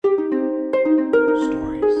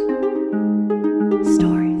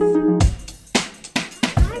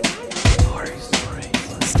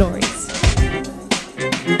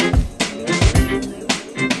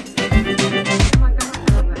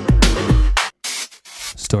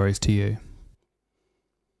Stories to You.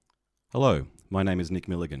 Hello, my name is Nick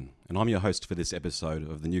Milligan, and I'm your host for this episode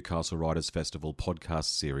of the Newcastle Writers Festival podcast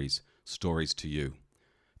series, Stories to You,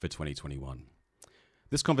 for 2021.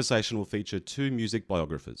 This conversation will feature two music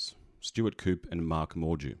biographers, Stuart Coupe and Mark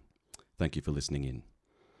Mordew. Thank you for listening in.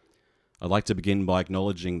 I'd like to begin by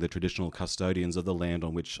acknowledging the traditional custodians of the land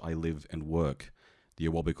on which I live and work, the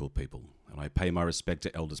Awabakal people, and I pay my respect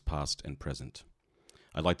to elders past and present.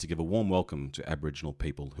 I'd like to give a warm welcome to Aboriginal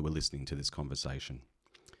people who are listening to this conversation.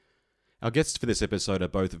 Our guests for this episode are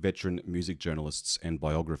both veteran music journalists and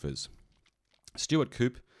biographers. Stuart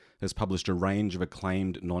Coupe has published a range of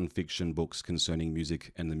acclaimed non-fiction books concerning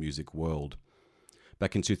music and the music world.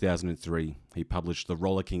 Back in 2003, he published the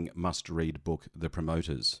rollicking must-read book The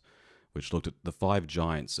Promoters, which looked at the five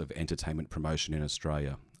giants of entertainment promotion in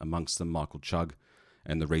Australia, amongst them Michael Chugg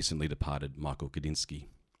and the recently departed Michael Gudinski.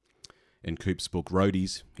 In Coupe's book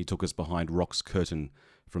Roadies, he took us behind rock's curtain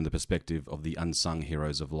from the perspective of the unsung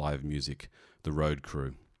heroes of live music, the road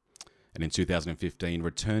crew. And in 2015,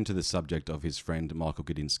 returned to the subject of his friend Michael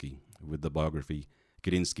Gudinski with the biography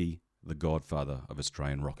Gudinski, the Godfather of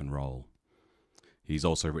Australian Rock and Roll. He's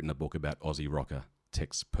also written a book about Aussie rocker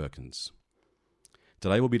Tex Perkins.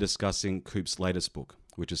 Today we'll be discussing Coupe's latest book,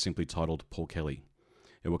 which is simply titled Paul Kelly.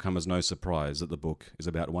 It will come as no surprise that the book is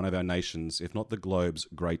about one of our nation's, if not the globe's,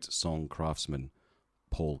 great song craftsmen,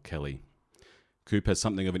 Paul Kelly. Coupe has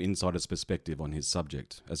something of an insider's perspective on his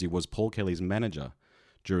subject, as he was Paul Kelly's manager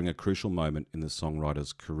during a crucial moment in the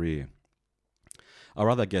songwriter's career. Our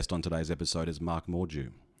other guest on today's episode is Mark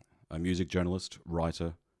Mordew, a music journalist,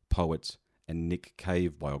 writer, poet, and Nick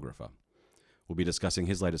Cave biographer. We'll be discussing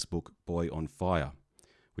his latest book, Boy on Fire,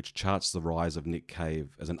 which charts the rise of Nick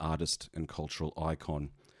Cave as an artist and cultural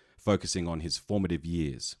icon, focusing on his formative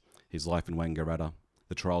years, his life in Wangaratta,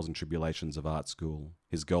 the trials and tribulations of art school,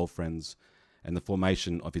 his girlfriends, and the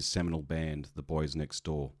formation of his seminal band, The Boys Next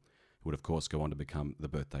Door, who would of course go on to become The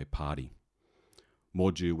Birthday Party.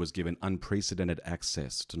 Mordew was given unprecedented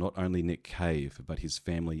access to not only Nick Cave, but his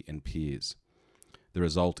family and peers. The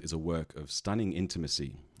result is a work of stunning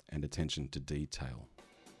intimacy and attention to detail.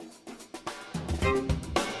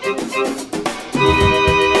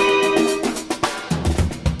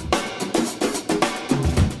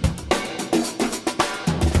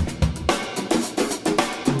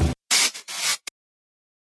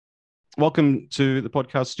 Welcome to the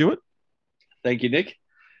podcast, Stuart. Thank you, Nick.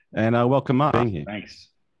 And welcome, Mark, being here. Thanks.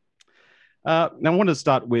 Now, I want to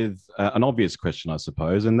start with an obvious question, I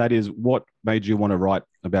suppose, and that is, what made you want to write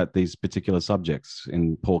about these particular subjects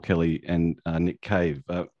in Paul Kelly and Nick Cave?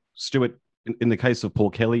 Stuart, in the case of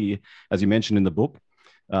Paul Kelly, as you mentioned in the book,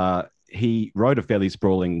 he wrote a fairly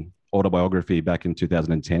sprawling autobiography back in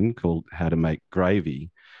 2010 called How to Make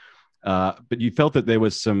Gravy. But you felt that there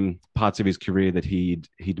was some parts of his career that he'd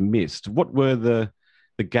missed. What were the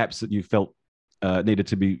gaps that you felt needed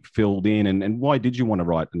to be filled in, and why did you want to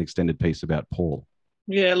write an extended piece about Paul?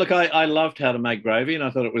 Yeah, look, I loved How to Make Gravy, and I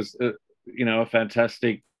thought it was, a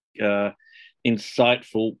fantastic,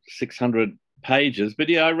 insightful 600 pages. But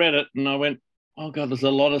yeah, I read it and I went, oh God, there's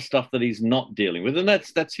a lot of stuff that he's not dealing with, and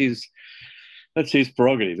that's his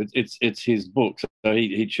prerogative. It's his book, so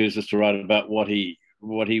he chooses to write about what he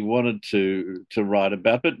wanted to write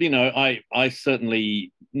about. But I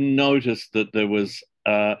certainly noticed that there was.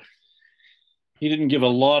 He didn't give a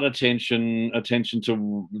lot of attention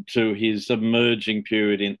to his emerging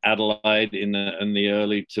period in Adelaide in the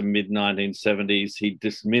early to mid 1970s. He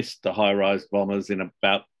dismissed the high-rise bombers in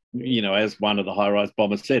about, as one of the high-rise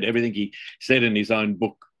bombers said, everything he said in his own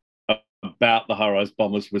book about the high-rise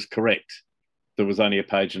bombers was correct. There was only a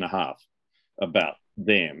page and a half about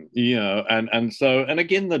them, and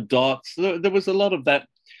again, the dots, there was a lot of that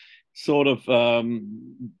sort of,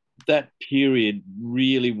 that period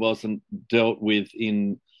really wasn't dealt with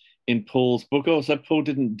in Paul's book. Also, Paul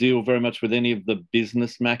didn't deal very much with any of the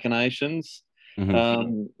business machinations.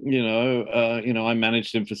 Mm-hmm. I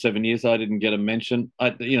managed him for 7 years. I didn't get a mention.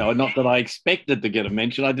 Not that I expected to get a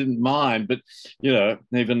mention. I didn't mind, but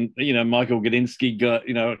even Michael Gudinski got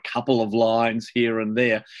a couple of lines here and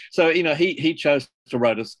there. So he chose to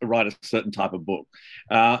write a certain type of book,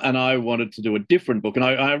 and I wanted to do a different book, and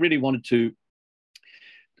I really wanted to.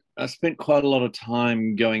 I spent quite a lot of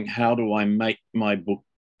time going, how do I make my book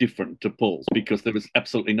different to Paul's? Because there was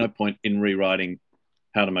absolutely no point in rewriting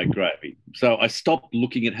How to Make Gravy. So I stopped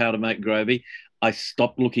looking at How to Make Gravy. I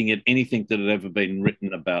stopped looking at anything that had ever been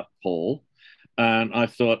written about Paul. And I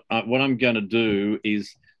thought, what I'm going to do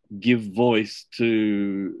is give voice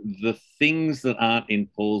to the things that aren't in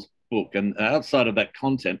Paul's book. And outside of that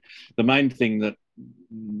content, the main thing that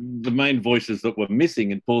the main voices that were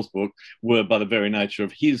missing in Paul's book were, by the very nature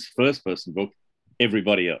of his first person book,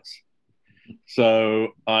 everybody else. So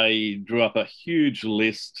I drew up a huge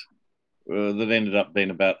list that ended up being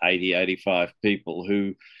about 80, 85 people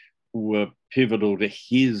who were pivotal to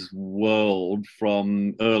his world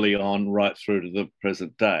from early on right through to the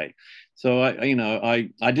present day. So I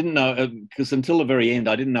didn't know, because until the very end,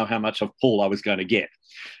 I didn't know how much of Paul I was going to get.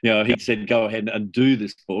 He said, go ahead and do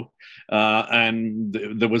this book. And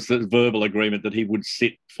there was this verbal agreement that he would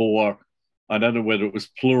sit for, I don't know whether it was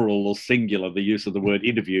plural or singular, the use of the word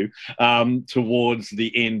interview, towards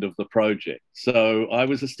the end of the project. So I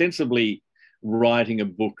was ostensibly writing a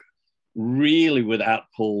book really without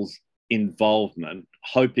Paul's involvement,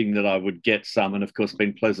 hoping that I would get some, and of course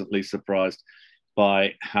been pleasantly surprised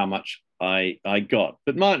by how much I got.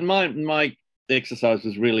 But my exercise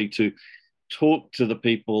was really to talk to the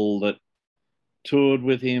people that toured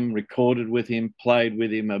with him, recorded with him, played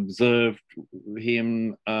with him, observed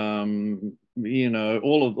him, all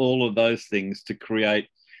of those things to create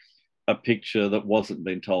a picture that wasn't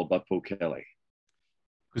being told by Paul Kelly.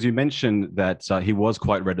 Because you mentioned that he was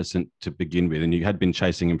quite reticent to begin with, and you had been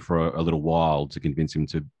chasing him for a little while to convince him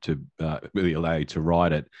to really allow you to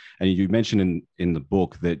write it. And you mentioned in the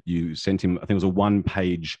book that you sent him, I think it was a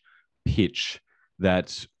one-page pitch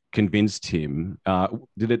that convinced him.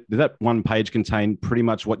 Did that one page contain pretty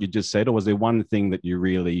much what you just said, or was there one thing that you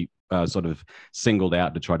really sort of singled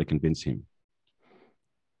out to try to convince him?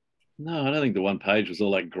 No, I don't think the one page was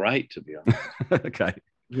all that great, to be honest. Okay.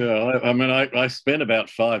 Yeah, I spent about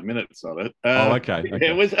 5 minutes on it. Okay.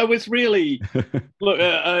 It was really look.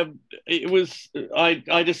 It was.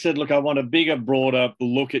 I just said, look, I want a bigger, broader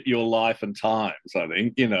look at your life and times. I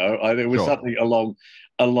think it was something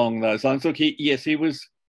along those lines. Look, he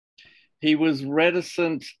was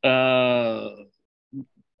reticent, partly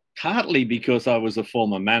because I was a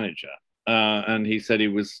former manager, and he said he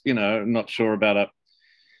was not sure about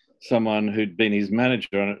someone who'd been his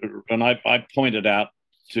manager, and I pointed out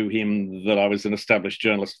to him that I was an established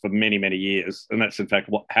journalist for many, many years. And that's in fact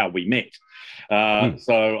how we met.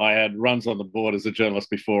 So I had runs on the board as a journalist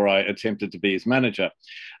before I attempted to be his manager.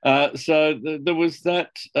 So there was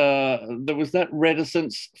that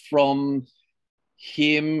reticence from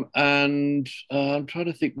him. And I'm trying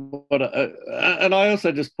to think and I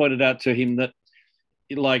also just pointed out to him that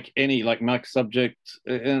like Mike Subject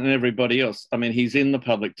and everybody else, I mean, he's in the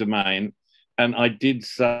public domain. And I did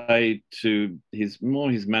say to his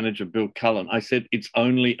manager, Bill Cullen, I said, it's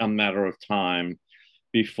only a matter of time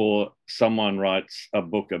before someone writes a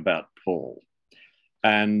book about Paul.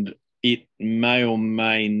 And it may or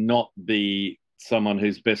may not be someone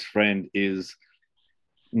whose best friend is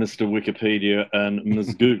Mr. Wikipedia and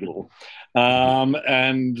Ms. Google. So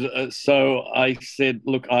I said,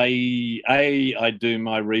 look, I do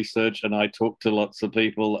my research and I talk to lots of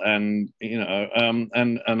people, and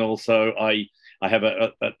and also I have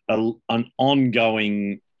an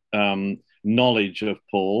ongoing knowledge of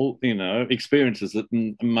Paul, experiences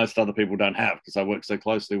that most other people don't have, because I worked so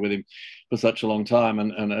closely with him for such a long time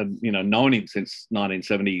and known him since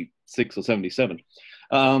 1976 or 77.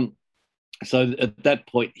 So at that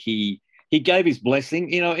point, he gave his blessing.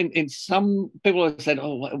 In some people have said,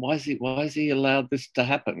 "Oh, why is he allowed this to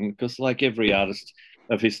happen?" Because, like every artist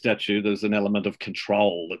of his stature, there's an element of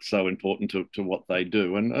control that's so important to what they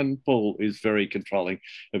do. And Paul is very controlling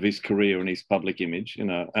of his career and his public image. And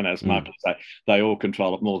as Mark would say, they all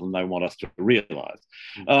control it more than they want us to realise.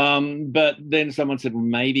 But then someone said, well,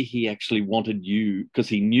 maybe he actually wanted you, because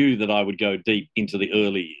he knew that I would go deep into the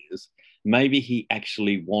early years. Maybe he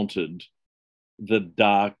actually wanted the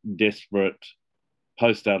dark, desperate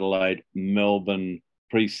post-Adelaide, Melbourne,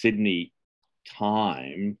 pre-Sydney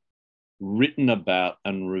time written about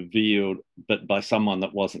and revealed, but by someone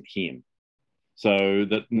that wasn't him. So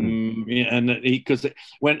that, because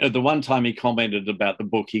when the one time he commented about the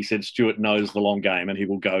book, he said Stuart knows the long game and he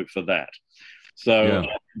will go for that. So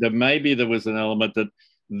maybe there was an element that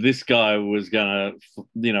this guy was going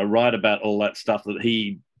to, write about all that stuff that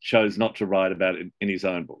he chose not to write about in his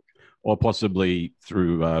own book. Or possibly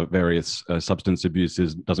through various substance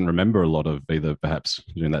abuses, doesn't remember a lot of either, perhaps,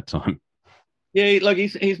 during that time. Yeah, like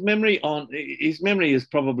his memory is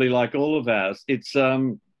probably like all of ours. It's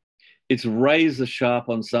razor sharp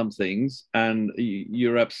on some things, and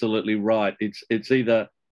you're absolutely right. It's either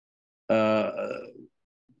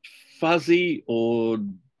fuzzy or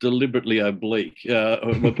deliberately oblique, or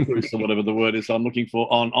whatever the word is I'm looking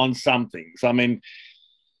for on some things. I mean,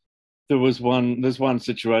 there's one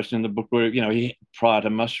situation in the book where he, prior to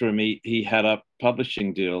Mushroom, he had a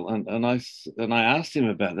publishing deal, and I asked him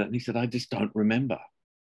about that, and he said, I just don't remember.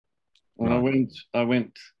 And I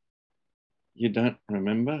went, you don't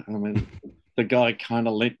remember? I mean, the guy kind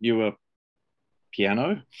of lent you a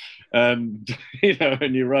piano, and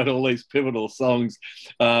and you wrote all these pivotal songs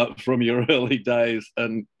from your early days,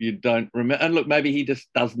 and you don't remember. And look, maybe he just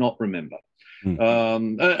does not remember.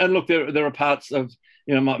 And look, there are parts of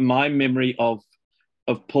my memory of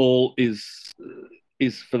Paul is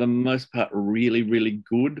for the most part really, really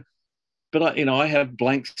good, but I have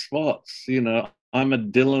blank spots. I'm a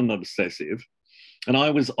Dylan obsessive. And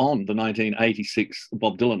I was on the 1986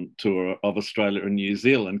 Bob Dylan tour of Australia and New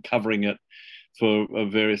Zealand, covering it for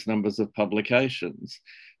various numbers of publications.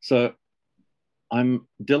 So I'm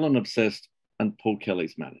Dylan obsessed and Paul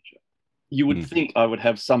Kelly's manager. You would think I would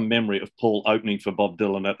have some memory of Paul opening for Bob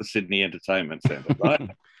Dylan at the Sydney Entertainment Centre, right?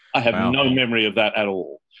 I have no memory of that at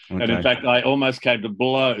all. Okay. And in fact, I almost came to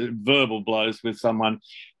verbal blows with someone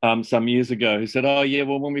some years ago who said, "Oh, yeah,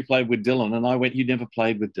 well, when we played with Dylan," and I went, "You never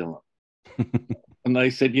played with Dylan." And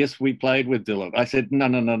they said, "Yes, we played with Dylan." I said,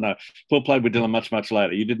 No. Paul played with Dylan much, much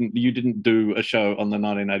later. You didn't do a show on the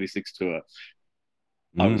 1986 tour.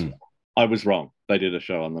 I was wrong. They did a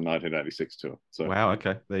show on the 1986 tour. So wow,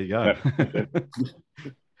 okay, there you go.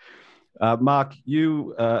 Mark,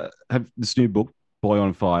 you have this new book, Boy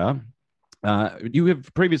on Fire. You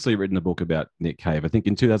have previously written a book about Nick Cave, I think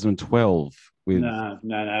in 2012. No.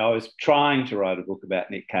 I was trying to write a book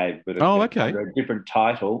about Nick Cave, but under a different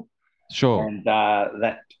title. Sure. And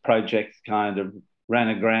that project kind of ran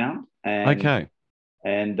aground and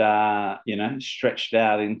stretched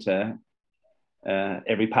out into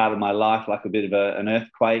every part of my life like a bit of an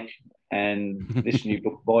earthquake. And this new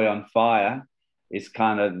book, Boy on Fire, is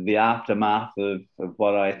kind of the aftermath of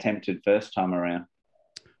what I attempted first time around.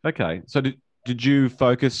 Okay. So did you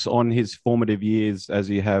focus on his formative years as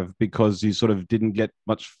you have because you sort of didn't get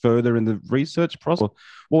much further in the research process? Or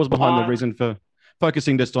what was behind the reason for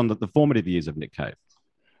focusing just on the formative years of Nick Cave?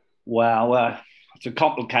 Well, it's a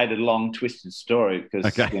complicated, long, twisted story because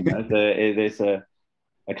there's a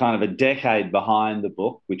kind of a decade behind the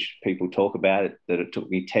book, which people talk about it, that it took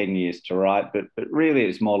me 10 years to write, but really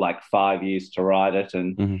it's more like 5 years to write it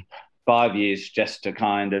and 5 years just to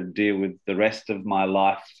kind of deal with the rest of my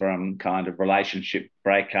life, from kind of relationship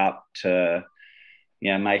breakup to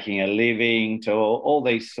making a living, to all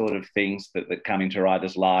these sort of things that come into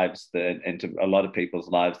writers' lives and to a lot of people's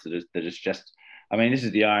lives that is just, I mean, this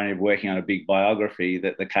is the irony of working on a big biography,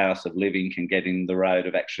 that the chaos of living can get in the road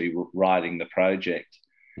of actually writing the project.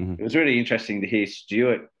 It was really interesting to hear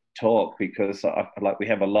Stuart talk because we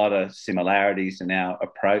have a lot of similarities in our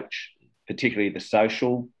approach, particularly the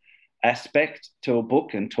social aspect to a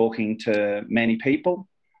book and talking to many people.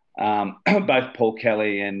 Both Paul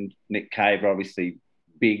Kelly and Nick Cave are obviously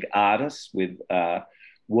big artists with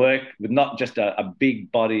work, with not just a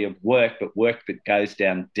big body of work, but work that goes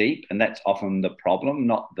down deep. And that's often the problem,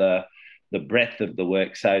 not the breadth of the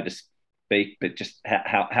work, so to speak, but just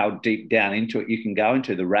how deep down into it you can go,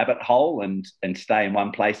 into the rabbit hole and stay in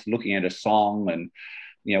one place looking at a song and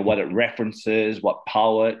what it references, what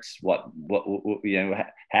poets, what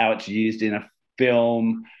how it's used in a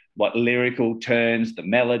film, what lyrical turns, the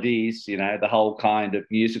melodies, the whole kind of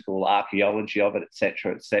musical archaeology of it,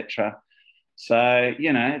 etc., etc. So,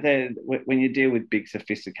 when you deal with big,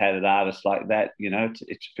 sophisticated artists like that,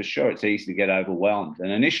 it's for sure it's easy to get overwhelmed.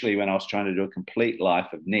 And initially, when I was trying to do a complete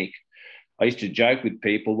life of Nick, I used to joke with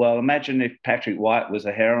people, well, imagine if Patrick White was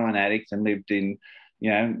a heroin addict and lived in,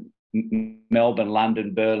 Melbourne,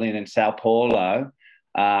 London, Berlin, and Sao Paulo,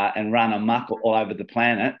 and run amok all over the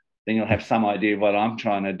planet, then you'll have some idea of what I'm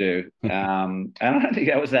trying to do. And I don't think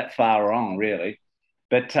I was that far wrong, really.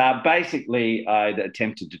 But basically, I'd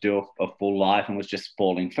attempted to do a full life and was just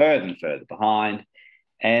falling further and further behind.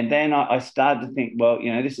 And then I started to think, well,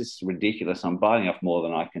 this is ridiculous. I'm biting off more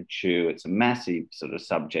than I can chew. It's a massive sort of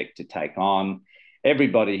subject to take on.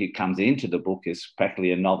 Everybody who comes into the book is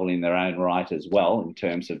practically a novel in their own right as well, in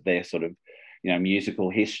terms of their sort of,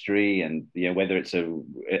 musical history and, whether it's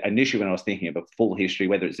initially when I was thinking of a full history,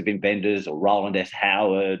 whether it's of inventors or Roland S.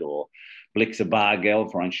 Howard or Blixa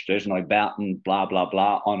Bargeld, Franz Sturzenoi Boughton, blah, blah,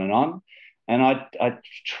 blah, on and on. And I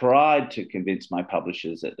tried to convince my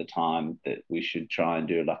publishers at the time that we should try and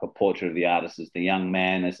do like a portrait of the artist as the young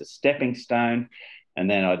man, as a stepping stone. And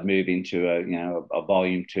then I'd move into a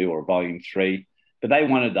volume 2 or a volume 3. But they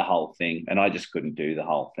wanted the whole thing, and I just couldn't do the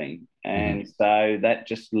whole thing. And so that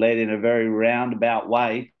just led in a very roundabout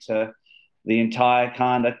way to the entire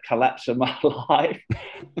kind of collapse of my life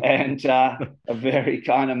and a very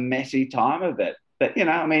kind of messy time of it. But,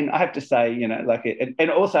 I have to say,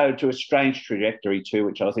 and also to a strange trajectory too,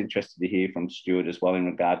 which I was interested to hear from Stuart as well in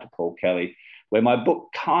regard to Paul Kelly, where my book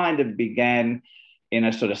kind of began in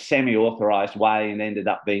a sort of semi-authorized way and ended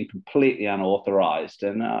up being completely unauthorized.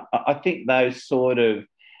 And I think those sort of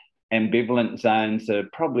ambivalent zones are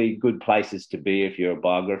probably good places to be if you're a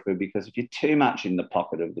biographer, because if you're too much in the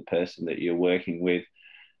pocket of the person that you're working with,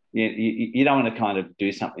 you don't want to kind of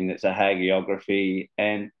do something that's a hagiography.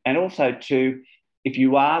 And also, too, if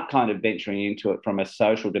you are kind of venturing into it from a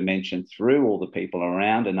social dimension through all the people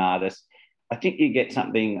around an artist, I think you get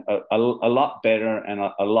something a lot better and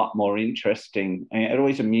a lot more interesting. And it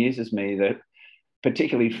always amuses me that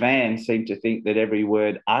particularly fans seem to think that every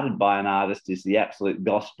word uttered by an artist is the absolute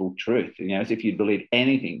gospel truth, as if you'd believe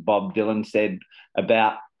anything Bob Dylan said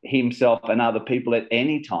about himself and other people at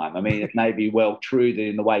any time. I mean, it may be well true that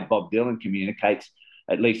in the way Bob Dylan communicates,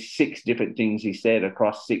 at least 6 different things he said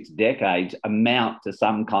across 6 decades amount to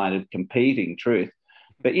some kind of competing truth.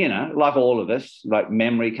 But, like all of us, like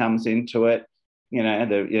memory comes into it.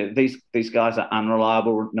 These guys are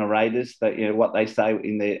unreliable narrators. That what they say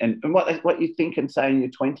in their and what you think and say in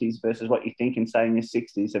your 20s versus what you think and say in your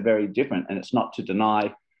 60s are very different, and it's not to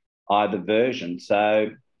deny either version.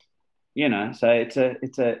 So, so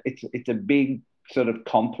it's a big sort of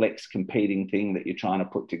complex competing thing that you're trying to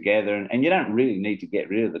put together, and you don't really need to get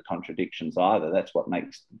rid of the contradictions either. That's what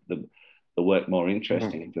makes the work more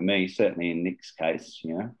interesting for me, certainly in Nick's case.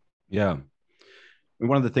 Yeah.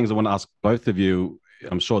 One of the things I want to ask both of you,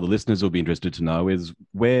 I'm sure the listeners will be interested to know, is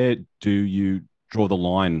where do you draw the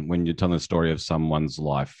line when you're telling the story of someone's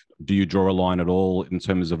life? Do you draw a line at all in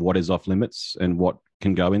terms of what is off limits and what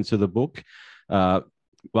can go into the book?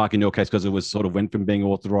 Like in your case, because it was sort of went from being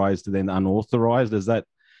authorized to then unauthorized, does that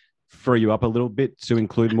free you up a little bit to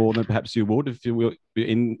include more than perhaps you would if you were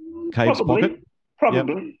in Cave's pocket?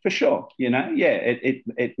 Probably, for sure.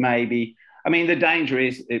 It may be. I mean, the danger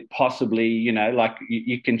is it possibly, like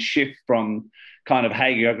you can shift from kind of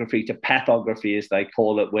hagiography to pathography, as they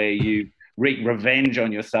call it, where you wreak revenge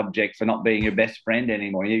on your subject for not being your best friend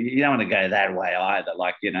anymore. You don't want to go that way either,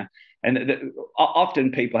 and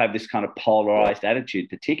often people have this kind of polarized attitude,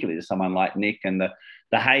 particularly to someone like Nick, and the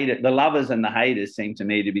lovers and the haters seem to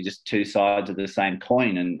me to be just two sides of the same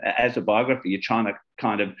coin. And as a biographer, you're trying to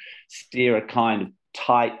kind of steer a kind of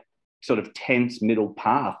tight, sort of tense middle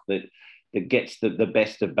path that gets the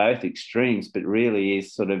best of both extremes, but really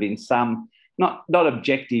is sort of in some, not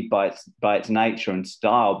objective by its nature and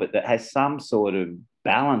style, but that has some sort of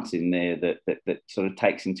balance in there that sort of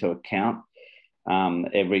takes into account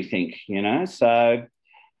everything, So,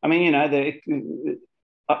 I mean, I think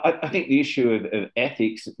the issue of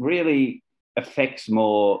ethics really affects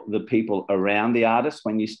more the people around the artist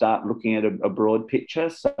when you start looking at a broad picture.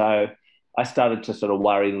 So I started to sort of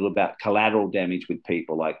worry a little about collateral damage with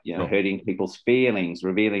people, like, hurting people's feelings,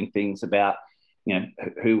 revealing things about,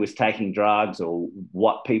 who was taking drugs or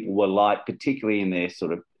what people were like, particularly in their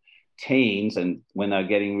sort of teens and when they're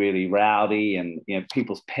getting really rowdy, and,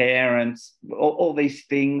 people's parents, all these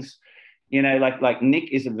things, like Nick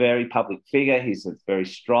is a very public figure. He's a very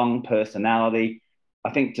strong personality.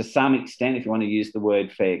 I think to some extent, if you want to use the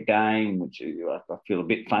word fair game, which I feel a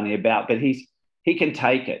bit funny about, but he can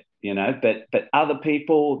take it. But other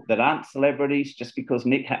people that aren't celebrities, just because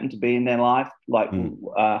Nick happened to be in their life,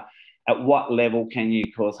 at what level can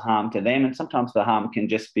you cause harm to them? And sometimes the harm can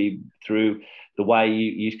just be through the way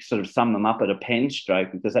you sort of sum them up at a pen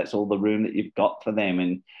stroke, because that's all the room that you've got for them.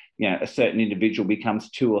 And, a certain individual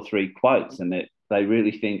becomes 2 or 3 quotes, and that they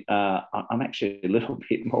really think, I'm actually a little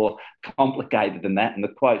bit more complicated than that. And the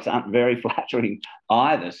quotes aren't very flattering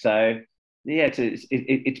either. So, yeah,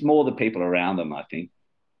 it's more the people around them, I think.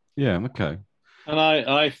 Yeah. Okay. And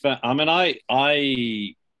I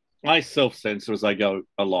self-censor as I go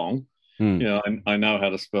along. I know how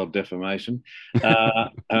to spell defamation,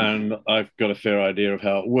 and I've got a fair idea of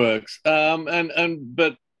how it works.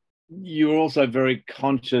 But you're also very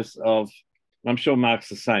conscious of. I'm sure Mark's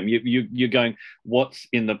the same. You're going, what's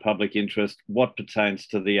in the public interest? What pertains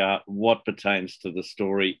to the art? What pertains to the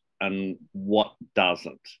story? And what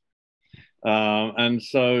doesn't? And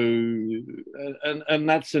so, and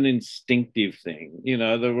that's an instinctive thing.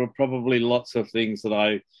 There were probably lots of things that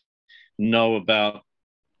I know about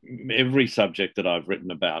every subject that I've written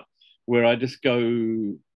about, where I just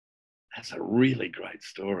go, that's a really great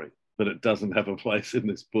story, but it doesn't have a place in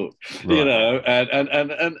this book, right.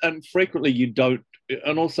 And frequently you don't.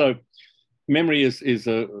 And also, memory is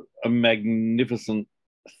a magnificent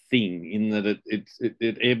thing in that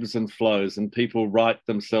it ebbs and flows, and people write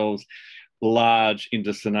themselves large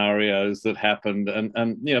into scenarios that happened. And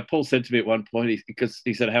Paul said to me at one point, because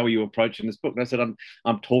he said, how are you approaching this book? And I said, I'm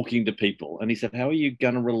talking to people. And he said, how are you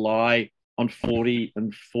going to rely on 40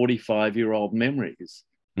 and 45-year-old memories?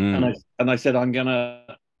 And I said, I'm going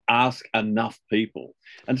to ask enough people.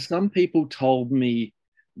 And some people told me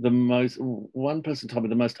one person told me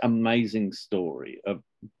the most amazing story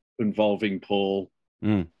involving Paul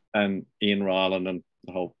and Ian Ryland and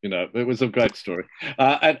the whole, it was a great story.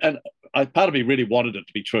 And part of me really wanted it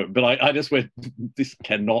to be true, but I just went, this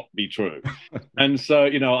cannot be true. And so,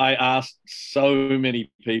 I asked so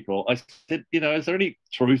many people, I said, is there any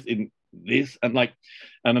truth in this? And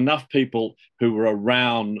enough people who were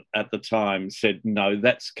around at the time said, no,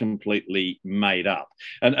 that's completely made up.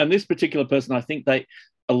 And this particular person, I think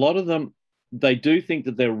a lot of them, they do think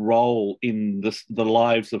that their role in the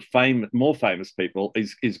lives of more famous people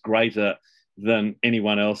is greater than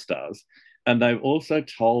anyone else does. And they've also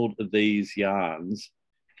told these yarns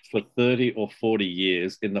for 30 or 40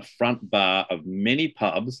 years in the front bar of many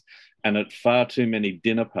pubs and at far too many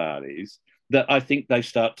dinner parties that I think they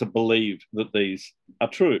start to believe that these are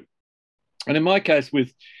true. And in my case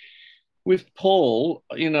with Paul,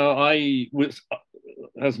 I was,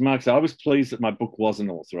 as Mark said, I was pleased that my book wasn't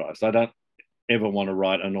authorized. I don't ever want to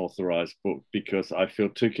write an authorized book because I feel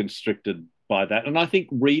too constricted by that. And I think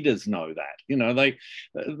readers know that.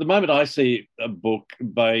 The moment I see a book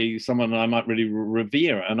by someone I might really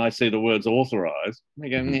revere and I see the words authorized, I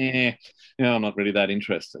go, nah, I'm not really that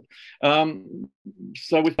interested.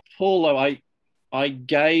 So with Paul, though, I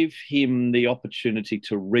gave him the opportunity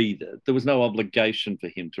to read it. There was no obligation for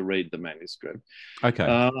him to read the manuscript.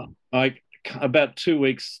 Okay. About 2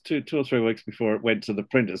 or 3 weeks before it went to the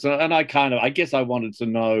printers. And I guess I wanted to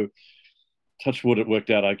know, touch wood, it worked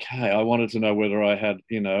out okay. I wanted to know whether I had,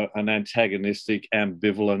 an antagonistic,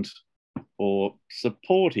 ambivalent, or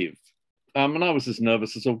supportive. And I was as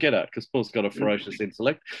nervous as all get out because Paul's got a ferocious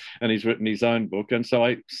intellect and he's written his own book. And so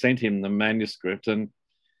I sent him the manuscript, and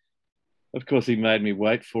of course, he made me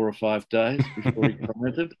wait 4 or 5 days before he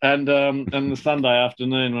commented. And the Sunday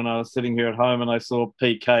afternoon, when I was sitting here at home and I saw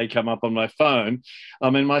PK come up on my phone, I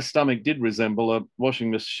mean, my stomach did resemble a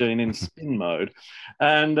washing machine in spin mode.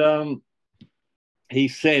 And he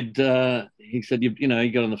said, he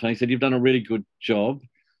got on the phone. He said, "You've done a really good job."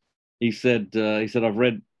 He said, "I've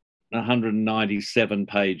read 197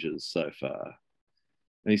 pages so far."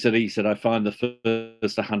 And he said, "I find the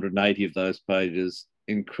first 180 of those pages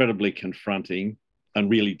incredibly confronting and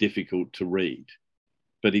really difficult to read.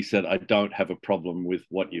 But," he said, "I don't have a problem with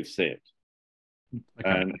what you've said." Okay.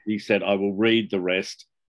 And he said, "I will read the rest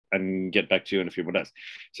and get back to you in a few more days."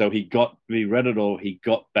 So he read it all. He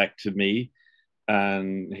got back to me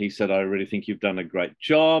and he said, "I really think you've done a great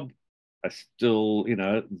job. I still,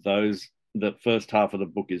 the first half of the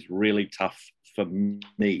book is really tough for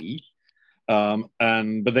me."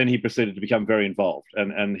 But then he proceeded to become very involved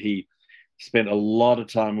and he spent a lot of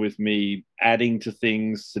time with me, adding to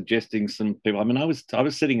things, suggesting some people. I mean, I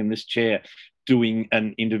was sitting in this chair doing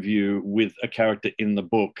an interview with a character in the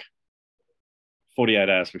book 48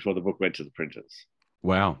 hours before the book went to the printers.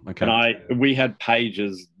 Wow. Okay. And we had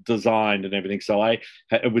pages designed and everything. So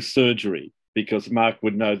it was surgery, because Mark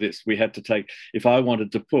would know this. We had to take, if I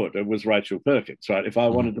wanted to put, it was Rachel Perkins, right? If I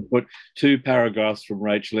wanted to put 2 paragraphs from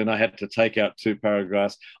Rachel in, I had to take out 2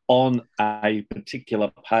 paragraphs on a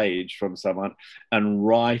particular page from someone and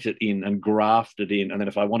write it in and graft it in. And then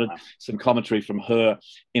if I wanted some commentary from her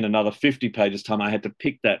in another 50 pages time, I had to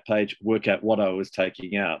pick that page, work out what I was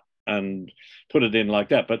taking out and put it in like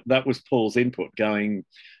that. But that was Paul's input, going,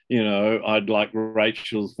 I'd like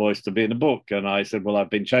Rachel's voice to be in the book. And I said, well, I've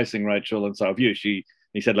been chasing Rachel and so have you.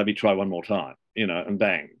 He said, let me try one more time, and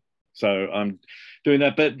bang. So I'm doing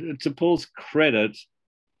that. But to Paul's credit,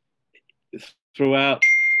 throughout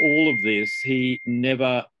all of this, he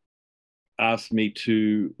never asked me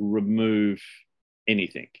to remove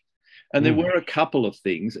anything. And there were a couple of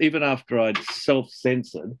things, even after I'd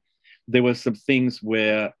self-censored, there were some things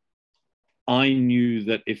where I knew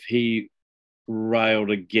that if he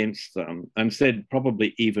railed against them and said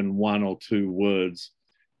probably even 1 or 2 words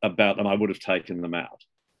about them, I would have taken them out.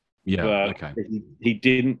 Yeah, but okay. He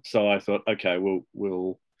didn't, so I thought, okay,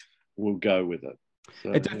 we'll go with it.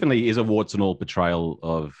 So, it definitely is a warts and all portrayal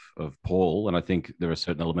of Paul, and I think there are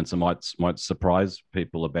certain elements that might surprise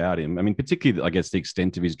people about him. I mean, particularly, I guess, the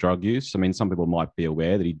extent of his drug use. I mean, some people might be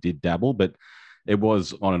aware that he did dabble, but it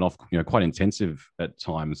was on and off, quite intensive at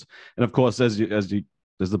times. And of course, as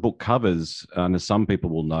the book covers, and as some people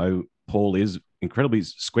will know, Paul is incredibly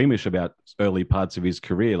squeamish about early parts of his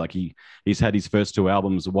career. Like he's had his first 2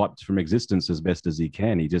 albums wiped from existence as best as he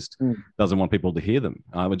can. He just doesn't want people to hear them,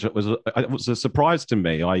 which was a surprise to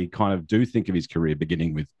me. I kind of do think of his career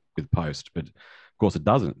beginning with Post, but of course it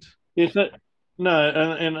doesn't. Yes,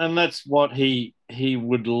 and that's what he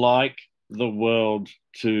would like the world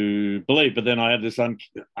to believe. But then I had this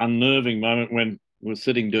unnerving moment when were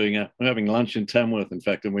sitting we're having lunch in Tamworth, in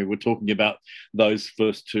fact, and we were talking about those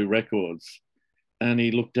first two records. And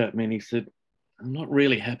he looked at me and he said, "I'm not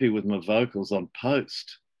really happy with my vocals on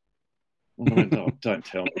Post." And I went, "Oh, don't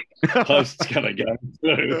tell me. Post's going to go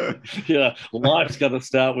through. Life's going to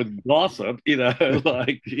start with gossip,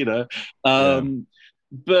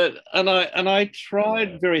 But I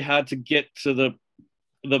tried very hard to get to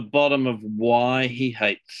the bottom of why he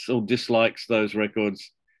hates or dislikes those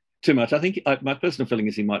records too much. I think my personal feeling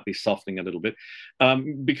is he might be softening a little bit,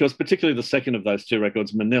 because particularly the second of those two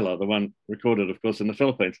records, Manila, the one recorded, of course, in the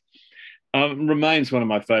Philippines, remains one of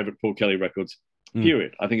my favorite Paul Kelly records,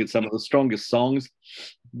 period. I think it's some of the strongest songs,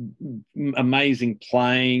 amazing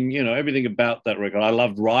playing, everything about that record. I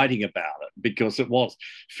loved writing about it because it was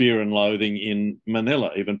fear and loathing in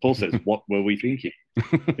Manila. Even Paul says, "What were we thinking?"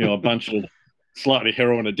 A bunch of slightly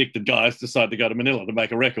heroin addicted guys decide to go to Manila to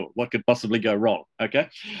make a record. What could possibly go wrong? Okay.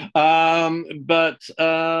 And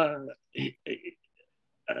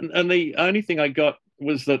the only thing I got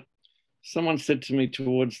was that someone said to me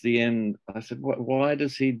towards the end, I said, "Why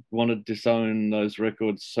does he want to disown those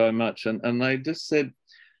records so much?" And they just said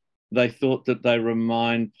they thought that they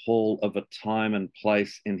remind Paul of a time and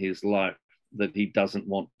place in his life that he doesn't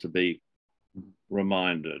want to be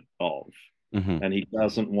reminded of. Mm-hmm. And he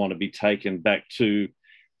doesn't want to be taken back to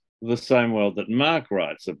the same world that Mark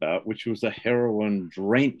writes about, which was a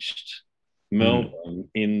heroin-drenched Melbourne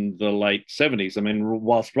in the late 70s. I mean,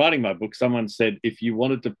 whilst writing my book, someone said, if you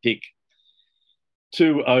wanted to pick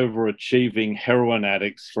two overachieving heroin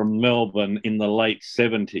addicts from Melbourne in the late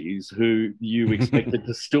 70s who you expected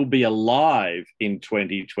to still be alive in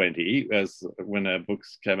 2020, as when our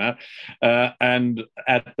books came out, and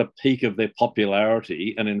at the peak of their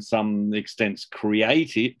popularity and in some extent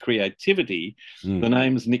creativity, the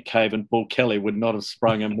names Nick Cave and Paul Kelly would not have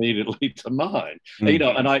sprung immediately to mind. And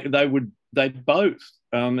they both.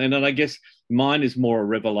 And then I guess mine is more a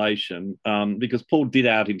revelation, because Paul did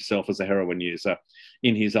out himself as a heroin user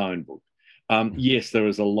in his own book. Yes, there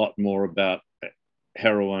is a lot more about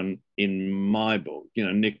heroin in my book.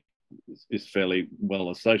 Nick is fairly well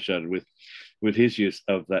associated with his use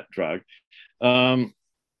of that drug.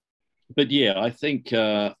 But yeah, I think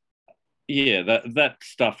that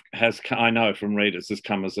stuff I know from readers has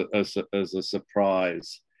come as a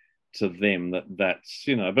surprise to them that's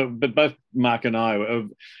but both Mark and I are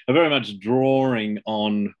very much drawing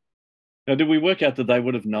on. Did we work out that they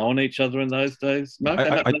would have known each other in those days, Mark?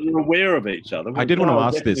 They were aware of each other. I did want to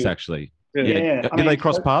ask this actually. Yeah. Did they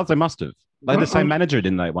cross paths? They must have. They had the same manager,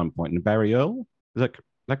 didn't they, at one point? And Barry Earl, is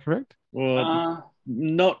that correct? Well,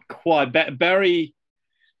 not quite. Barry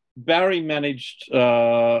managed.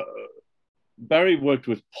 Barry worked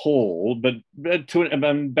with Paul, but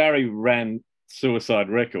Barry ran Suicide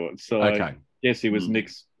Records, so okay. I guess he was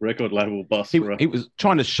Nick's record label boss. He was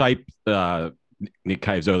trying to shape Nick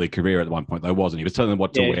Cave's early career at one point, though, wasn't he? He was telling them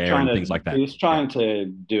what to wear and things like that. He was trying to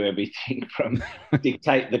do everything from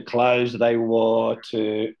dictate the clothes they wore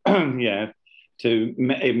to, to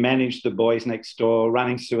manage the Boys Next Door,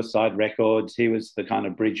 running Suicide Records. He was the kind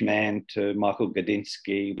of bridge man to Michael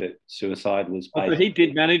Gudinski that Suicide was based. But he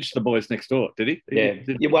did manage the Boys Next Door, did he?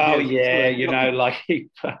 Like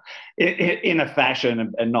in a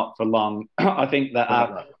fashion and not for long. I think that,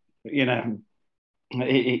 I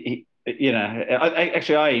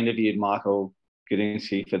interviewed Michael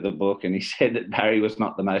Gudinski for the book, and he said that Barry was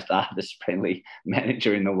not the most artist-friendly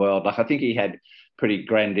manager in the world. Like, I think he had pretty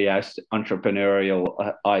grandiose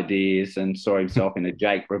entrepreneurial ideas and saw himself in a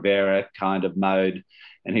Jake Rivera kind of mode,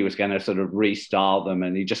 and he was going to sort of restyle them,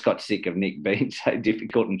 and he just got sick of Nick being so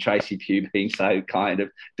difficult and Tracy Pugh being so kind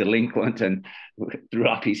of delinquent and threw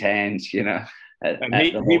up his hands, And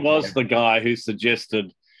he was the guy who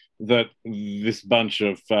suggested that this bunch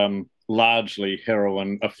of largely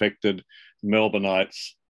heroin-affected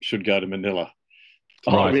Melbourneites should go to Manila.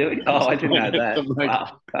 Oh, really? Oh, I didn't know that.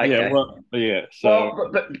 Wow. Okay.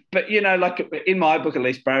 So, but like in my book, at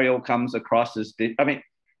least, Barry Earl comes across as and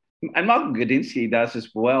Michael Gudinski does as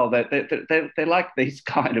well. That they're like these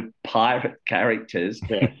kind of pirate characters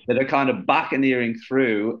that are kind of buccaneering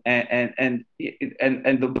through, and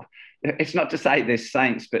it's not to say they're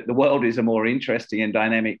saints, but the world is a more interesting and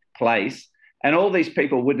dynamic place, and all these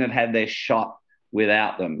people wouldn't have had their shot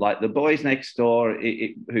without them. Like the Boys Next Door,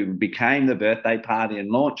 who became the birthday party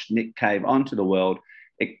and launched Nick Cave onto the world,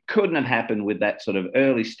 it couldn't have happened with that sort of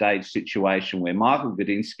early stage situation where Michael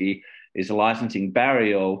Gudinski is licensing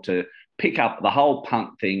Barry Earl to pick up the whole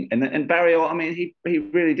punk thing. And Barry Earl, I mean, he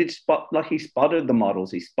really did he spotted the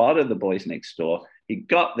models, he spotted the Boys Next Door, he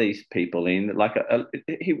got these people in. Like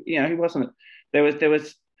he wasn't. There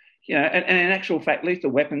was and in actual fact,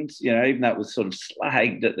 Lethal Weapons, even though it was sort of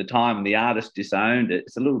slagged at the time and the artist disowned it,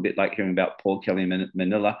 it's a little bit like hearing about Paul Kelly and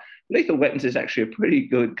Manila. Lethal Weapons is actually a pretty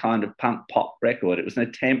good kind of punk pop record. It was an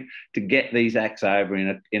attempt to get these acts over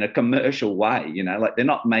in a commercial way. Like they're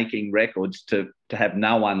not making records to have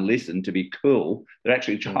no one listen, to be cool. They're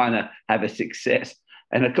actually trying to have a success.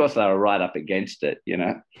 And of course, they were right up against it,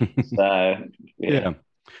 So, yeah.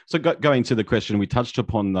 So going to the question we touched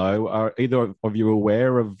upon, though, are either of you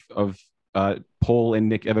aware of Paul and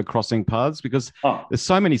Nick ever crossing paths? Because there's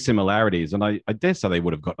so many similarities, and I dare say they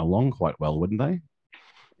would have gotten along quite well, wouldn't they?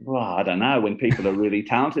 Well, I don't know. When people are really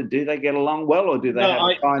talented, do they get along well, or do they have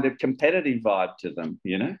a kind of competitive vibe to them?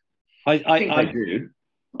 I think they do.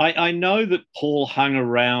 I know that Paul hung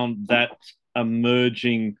around that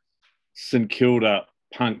emerging St Kilda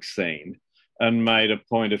punk scene and made a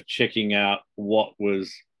point of checking out what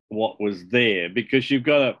was there, because you've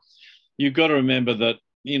got to remember that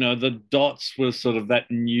the Dots was sort of that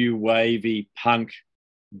new wavy punk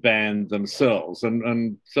band themselves,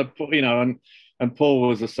 and so and Paul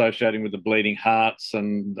was associating with the Bleeding Hearts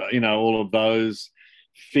and all of those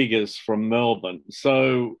figures from Melbourne.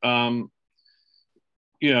 So I'm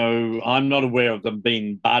not aware of them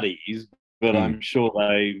being buddies, but I'm sure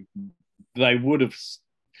they would have.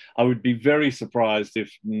 I would be very surprised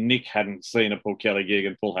if Nick hadn't seen a Paul Kelly gig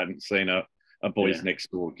and Paul hadn't seen a Boys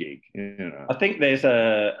Next Door gig. I think there's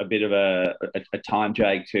a bit of a time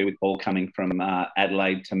jag too with Paul coming from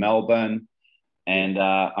Adelaide to Melbourne. And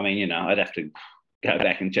I'd have to go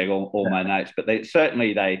back and check all my notes, but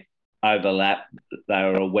they overlap. They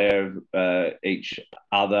were aware of each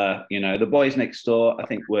other. The Boys Next Door, I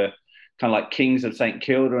think, were kind of like Kings of St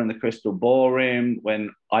Kilda and the Crystal Ballroom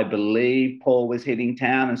when I believe Paul was hitting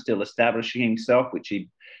town and still establishing himself, which he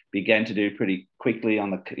began to do pretty quickly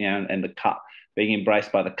on being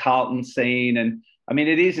embraced by the Carlton scene. And I mean,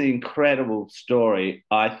 it is an incredible story,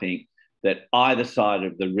 I think, that either side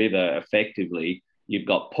of the river, effectively, you've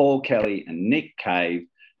got Paul Kelly and Nick Cave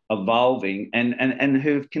evolving and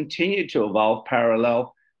who've continued to evolve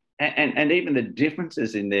parallel. And even the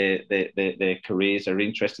differences in their careers are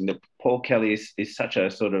interesting. That Paul Kelly is such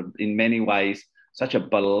a sort of, in many ways, such a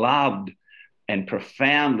beloved and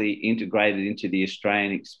profoundly integrated into the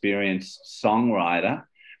Australian experience songwriter.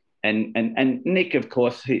 And Nick, of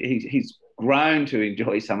course, he's grown to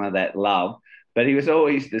enjoy some of that love, but he was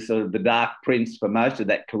always the Dark Prince for most of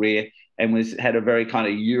that career, and had a very kind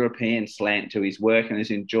of European slant to his work, and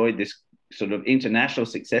has enjoyed this sort of international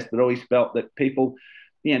success, but always felt that people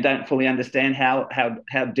don't fully understand how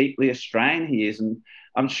deeply Australian he is. And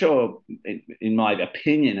I'm sure, in my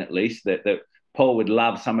opinion at least, that Paul would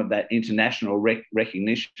love some of that international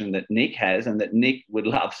recognition that Nick has, and that Nick would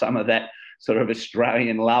love some of that sort of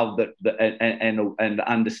Australian love and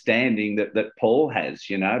understanding that Paul has,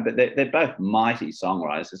 But they're both mighty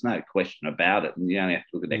songwriters. There's no question about it. And you only have to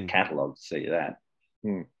look at their catalogue to see that.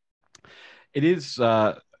 It is,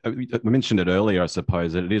 I mentioned it earlier, I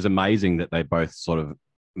suppose, that it is amazing that they both sort of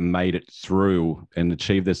made it through and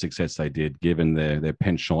achieved the success they did, given their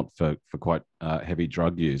penchant for quite heavy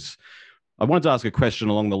drug use. I wanted to ask a question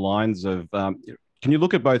along the lines of, can you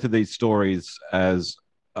look at both of these stories as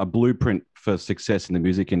a blueprint for success in the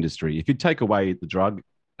music industry? If you take away the drug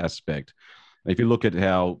aspect, if you look at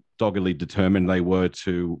how doggedly determined they were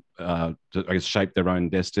to I guess, shape their own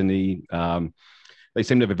destiny, they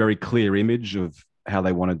seem to have a very clear image of how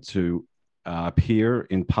they wanted to appear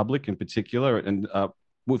in public in particular, and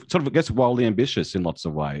sort of, I guess, wildly ambitious in lots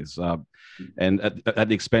of ways, and at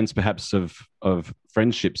the expense perhaps of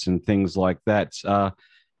friendships and things like that.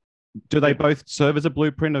 Do they both serve as a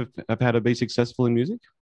blueprint of how to be successful in music?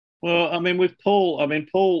 Well, I mean, with Paul,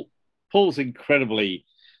 Paul's incredibly,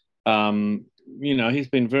 he's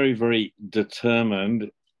been very, very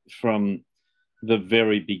determined from the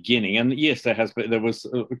very beginning. And yes, there was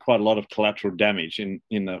quite a lot of collateral damage in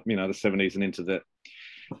the the 70s and into the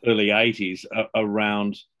early 80s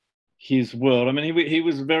around his world. I mean,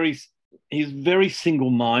 he's very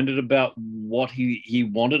single-minded about what he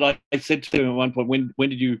wanted. I said to him at one point, when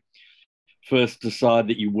did you first decide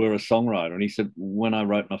that you were a songwriter? And he said, when I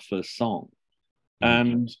wrote my first song.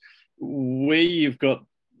 And where you've got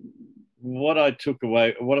what I've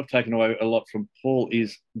taken away a lot from Paul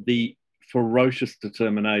is the ferocious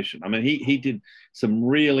determination. I mean, he did some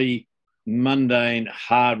really mundane,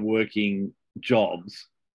 hard-working jobs.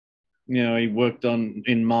 He worked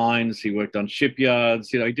in mines, he worked on shipyards,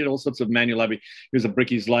 he did all sorts of manual labor. He was a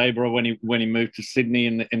brickies labourer when he moved to Sydney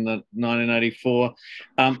in the 1984.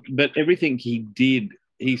 But everything he did,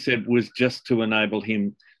 he said, was just to enable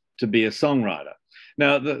him to be a songwriter.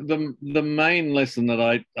 Now, the main lesson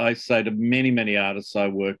that I say to many artists I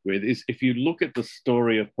work with is, if you look at the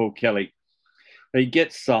story of Paul Kelly, he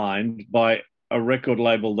gets signed by a record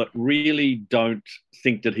label that really don't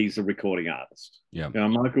think that he's a recording artist. Yeah.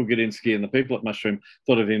 Michael Gudinski and the people at Mushroom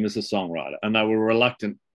thought of him as a songwriter, and they were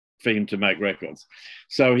reluctant for him to make records.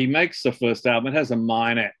 So he makes the first album. It has a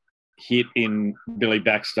minor hit in Billy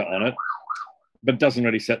Baxter on it, but doesn't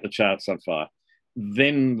really set the charts on fire.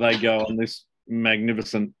 Then they go on this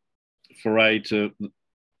magnificent foray to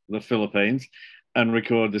the Philippines and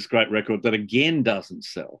record this great record that again doesn't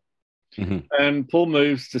sell. Mm-hmm. And Paul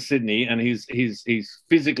moves to Sydney, and he's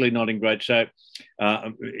physically not in great shape.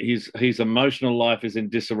 His emotional life is in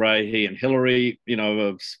disarray. He and Hillary,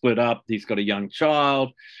 have split up. He's got a young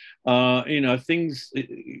child. Things.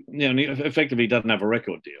 Effectively, he doesn't have a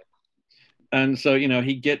record deal. And so,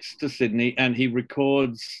 he gets to Sydney and he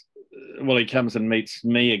records. Well, he comes and meets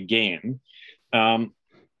me again, and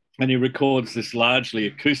he records this largely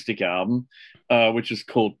acoustic album, which is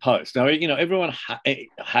called Post. Now, everyone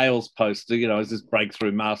hails Post, as this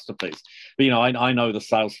breakthrough masterpiece. But, I know the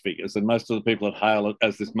sales figures, and most of the people that hail it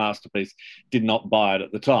as this masterpiece did not buy it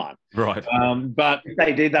at the time. Right. But if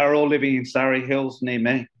they did, they were all living in Surrey Hills near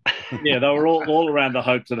me. Yeah, they were all around the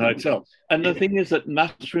Hopetoun Hotel. And the thing is that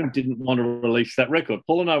Mushroom didn't want to release that record.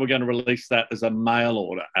 Paul and I were going to release that as a mail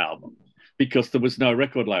order album because there was no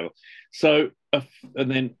record label. So, and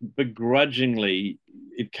then begrudgingly,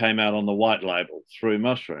 it came out on the white label through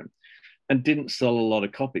Mushroom and didn't sell a lot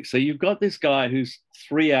of copies. So you've got this guy who's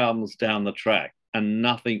 3 albums down the track and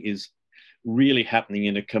nothing is really happening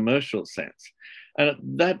in a commercial sense. And at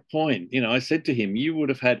that point, I said to him, you would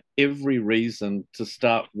have had every reason to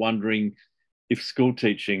start wondering if school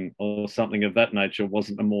teaching or something of that nature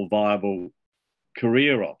wasn't a more viable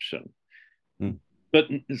career option. Mm.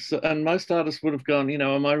 And most artists would have gone,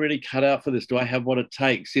 am I really cut out for this? Do I have what it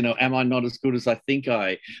takes? Am I not as good as I think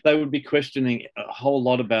They would be questioning a whole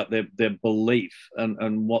lot about their belief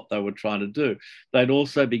and what they were trying to do. They'd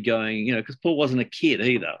also be going, because Paul wasn't a kid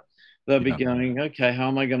either. They'd be going, okay, how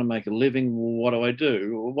am I going to make a living? What do I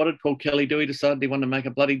do? What did Paul Kelly do? He decided he wanted to make a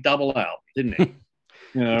bloody double album, didn't he?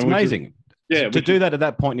 It's amazing. To do that at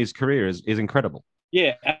that point in his career is incredible.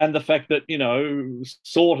 Yeah, and the fact that,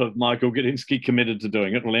 sort of Michael Gudinski committed to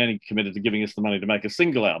doing it. Well, he only committed to giving us the money to make a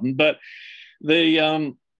single album. But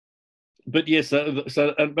and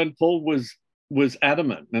Paul was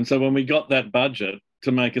adamant. And so when we got that budget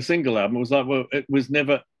to make a single album, it was like, well, it was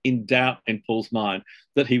never in doubt in Paul's mind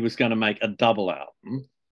that he was going to make a double album,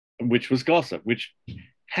 which was Gossip, which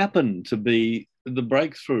happened to be the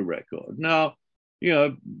breakthrough record. Now,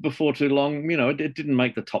 before too long, it didn't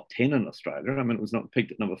make the top 10 in Australia. I mean, it was not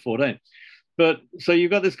peaked at number 14. But so you've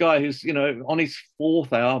got this guy who's, on his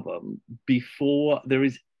 4th album before there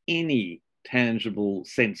is any tangible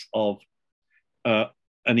sense of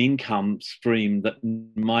an income stream that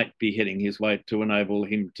might be heading his way to enable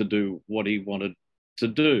him to do what he wanted to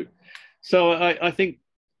do. So I think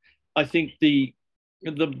the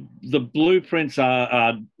blueprints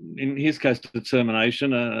are in his case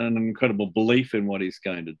determination and an incredible belief in what he's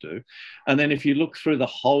going to do. And then if you look through the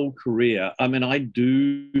whole career, I mean, I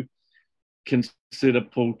do consider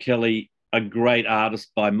Paul Kelly a great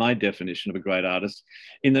artist by my definition of a great artist,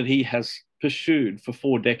 in that he has pursued for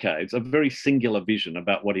 4 decades a very singular vision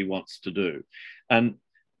about what he wants to do. And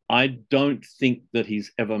I don't think that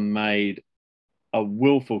he's ever made a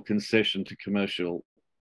willful concession to commercial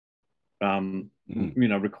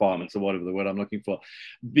requirements, or whatever the word I'm looking for.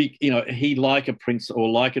 He, like a Prince or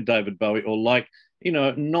like a David Bowie or like,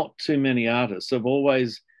 not too many artists have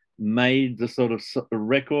always made the sort of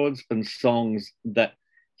records and songs that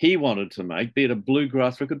he wanted to make, be it a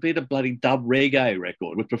bluegrass record, be it a bloody dub reggae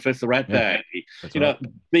record with Professor Ratbag,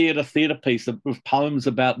 be it a theatre piece with poems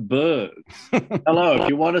about birds. Hello, if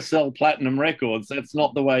you want to sell platinum records, that's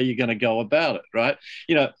not the way you're going to go about it, right?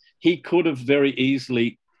 He could have very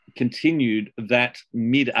easily continued that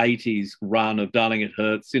mid-80s run of Darling It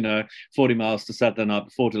Hurts, 40 Miles to Saturday Night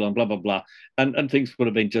Before Too Long, blah, blah, blah. And things would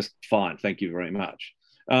have been just fine. Thank you very much.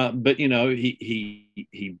 But,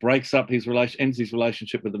 he breaks up ends his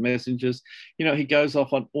relationship with the Messengers. He goes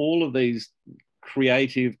off on all of these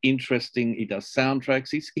creative, interesting, he does soundtracks.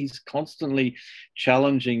 He's constantly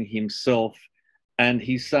challenging himself, and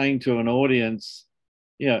he's saying to an audience,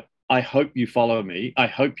 I hope you follow me. I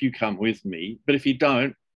hope you come with me. But if you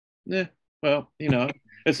don't, it's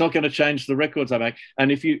not going to change the records I make.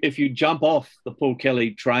 And if you jump off the Paul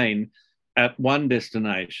Kelly train at one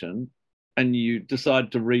destination and you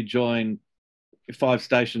decide to rejoin 5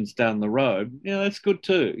 stations down the road, that's good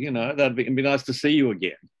too. It'd be nice to see you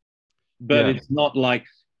again. But it's not like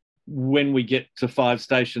when we get to 5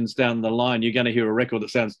 stations down the line, you're going to hear a record that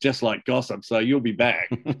sounds just like Gossip, so you'll be back.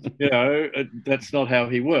 That's not how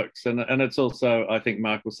he works. And it's also, I think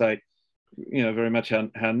Mark will say, very much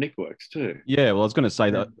how Nick works too. Yeah, well, I was going to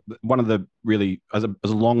say that one of the really, as a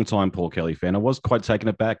long-time Paul Kelly fan, I was quite taken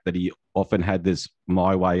aback that he often had this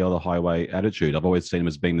my way or the highway attitude. I've always seen him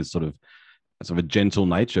as being this sort of a gentle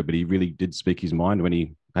nature, but he really did speak his mind when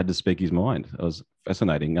he had to speak his mind. It was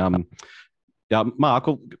fascinating. Mark,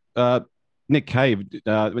 Nick Cave,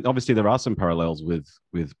 obviously there are some parallels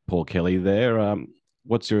with Paul Kelly there.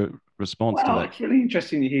 What's your response to that? It's really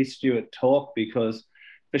interesting to hear Stuart talk because,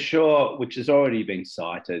 for sure, which has already been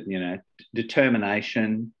cited,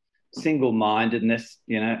 determination, single-mindedness,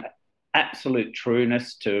 absolute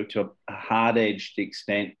trueness to a hard-edged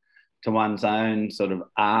extent to one's own sort of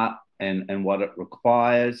art and what it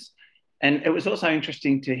requires. And it was also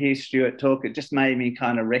interesting to hear Stuart talk. It just made me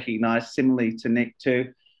kind of recognise, similarly to Nick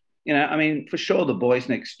too, for sure the Boys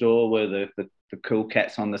Next Door were the cool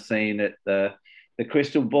cats on the scene at the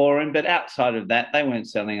Crystal Ballroom, but outside of that, they weren't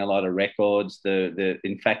selling a lot of records.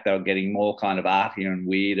 In fact, they were getting more kind of artier and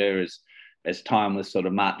weirder as time was sort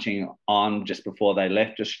of marching on. Just before they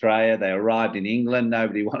left Australia, they arrived in England.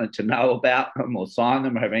 Nobody wanted to know about them or sign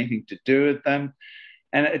them or have anything to do with them.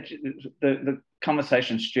 And the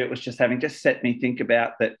conversation Stuart was just having just set me think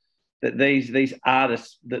about that these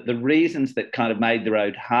artists, that the reasons that kind of made the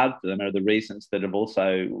road hard for them are the reasons that have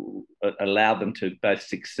also allowed them to both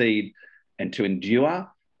succeed and to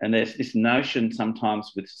endure. And there's this notion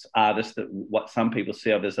sometimes with artists that what some people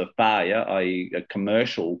see of as a failure, i.e. a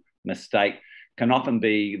commercial mistake, can often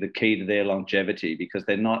be the key to their longevity because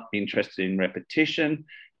they're not interested in repetition.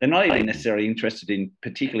 They're not even necessarily interested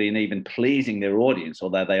particularly in even pleasing their audience,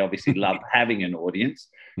 although they obviously love having an audience.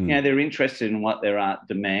 They're interested in what their art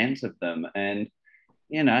demands of them. And,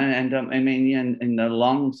 in the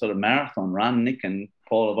long sort of marathon run, Nick and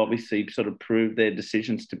Paul have obviously sort of proved their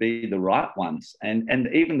decisions to be the right ones. And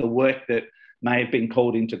even the work that may have been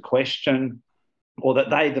called into question or that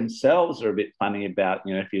they themselves are a bit funny about,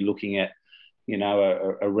 if you're looking at,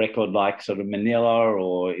 a record like sort of Manila,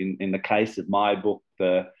 or in the case of my book,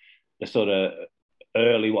 the sort of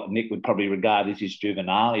early, what Nick would probably regard as his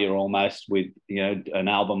juvenilia almost, with, an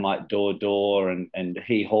album like Door Door and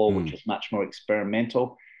Hee Haw, which was much more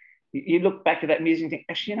experimental. You look back at that music and think,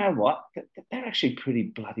 actually, you know what? They're actually pretty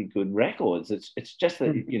bloody good records. It's just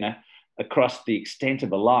that, across the extent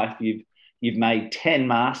of a life, you've made 10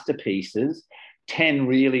 masterpieces, 10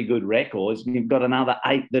 really good records, and you've got another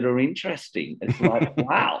 8 that are interesting. It's like,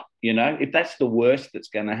 wow, if that's the worst that's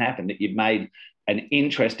going to happen, that you've made an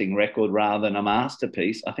interesting record rather than a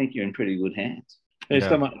masterpiece, I think you're in pretty good hands.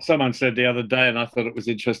 Yeah. Someone said the other day, and I thought it was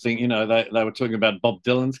interesting, they were talking about Bob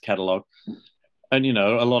Dylan's catalogue. And,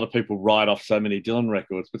 a lot of people write off so many Dylan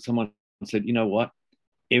records, but someone said, you know what?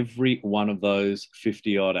 Every one of those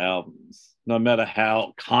 50-odd albums, no matter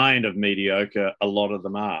how kind of mediocre a lot of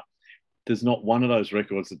them are, there's not one of those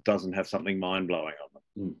records that doesn't have something mind-blowing on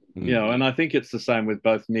them. And I think it's the same with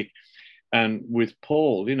both Nick and with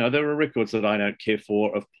Paul. There are records that I don't care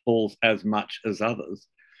for of Paul's as much as others,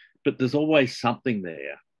 but there's always something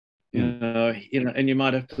there. And you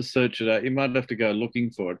might have to search it out. You might have to go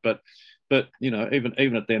looking for it. But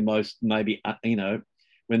even at their most, maybe,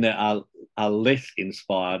 when they are less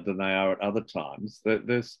inspired than they are at other times,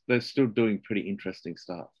 they're still doing pretty interesting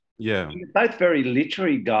stuff. Yeah. You're both very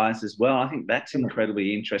literary guys as well. I think that's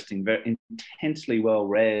incredibly interesting, very intensely well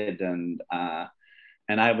read and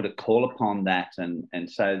able to call upon that. And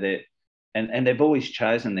so they've always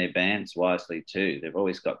chosen their bands wisely too. They've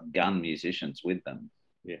always got gun musicians with them.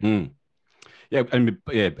 Yeah. Yeah, and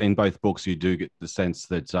in both books, you do get the sense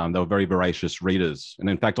that they were very voracious readers. And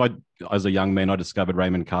in fact, as a young man, I discovered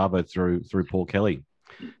Raymond Carver through Paul Kelly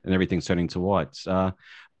and Everything's Turning to White.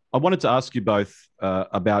 I wanted to ask you both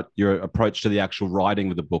about your approach to the actual writing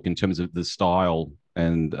of the book in terms of the style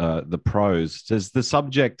and the prose. Does the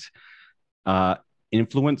subject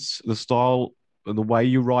influence the style, the way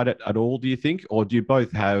you write it at all, do you think? Or do you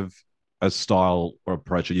both have a style or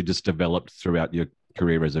approach that you just developed throughout your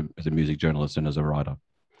career as a music journalist and as a writer?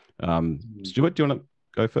 Stuart, do you want to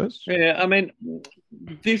go first? Yeah,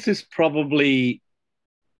 this is probably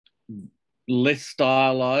less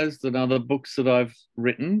stylized than other books that I've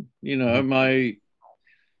written.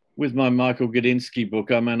 With my Michael Gudinski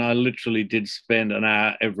book, I literally did spend an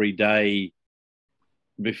hour every day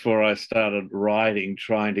before I started writing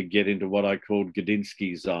trying to get into what I called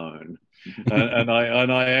Gudinski zone. and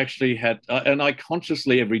I actually had, and I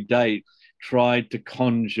consciously every day tried to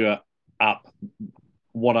conjure up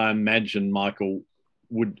what I imagined Michael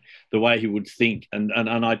the way he would think, and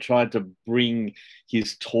I tried to bring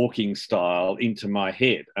his talking style into my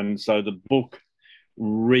head, and so the book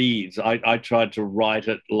reads. I tried to write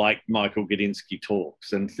it like Michael Gudinski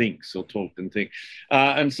talks and thinks, or talked and think,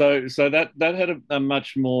 and so that had a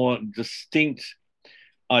much more distinct,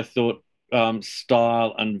 I thought,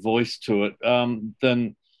 style and voice to it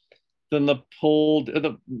than the Paul.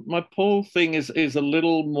 My Paul thing is a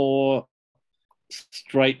little more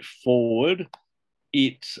straightforward.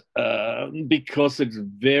 Because it's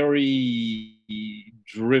very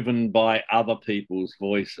driven by other people's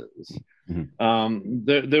voices. Mm-hmm.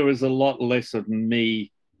 There is a lot less of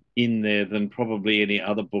me in there than probably any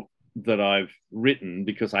other book that I've written,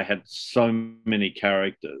 because I had so many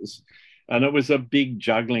characters, and it was a big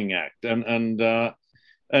juggling act. And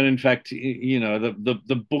in fact, you know,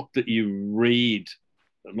 the book that you read,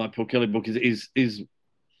 my Paul Kelly book,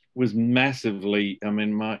 was massively. I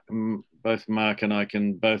mean, both Mark and I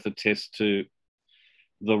can both attest to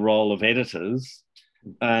the role of editors,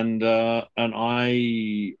 and I,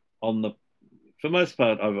 for most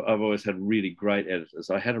part, I've always had really great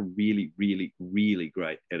editors. I had a really, really, really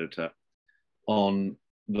great editor on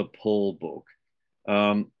the Paul book,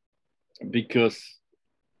 because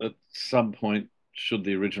at some point, should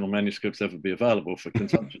the original manuscripts ever be available for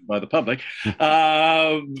consumption by the public,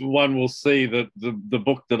 one will see that the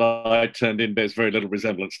book that I turned in bears very little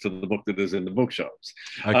resemblance to the book that is in the bookshops.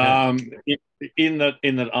 Okay. In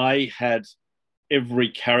that I had every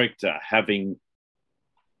character having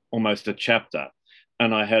almost a chapter,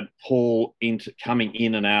 and I had Paul coming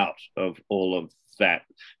in and out of all of that,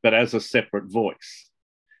 but as a separate voice.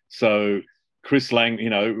 So Chris Lang,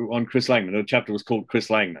 on Chris Langman, the chapter was called Chris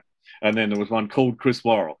Langman. And then there was one called Chris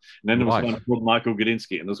Worrell. And then there was one called Michael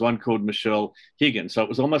Gudinski. And there was one called Michelle Higgins. So it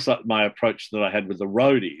was almost like my approach that I had with the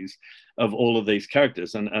roadies of all of these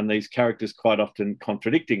characters. And these characters quite often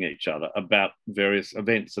contradicting each other about various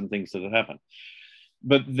events and things that had happened.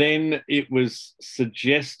 But then it was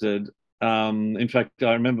suggested, in fact,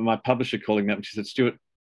 I remember my publisher calling me up and she said, "Stuart,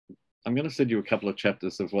 I'm going to send you a couple of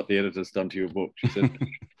chapters of what the editor's done to your book." She said,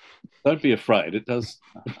 "Don't be afraid. It does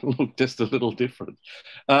look just a little different."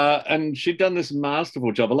 And she'd done this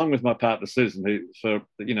masterful job, along with my partner, Susan, who for,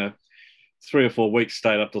 3 or 4 weeks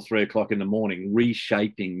stayed up till 3 o'clock in the morning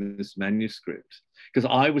reshaping this manuscript, because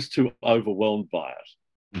I was too overwhelmed by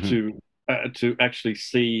it to actually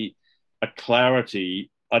see a clarity.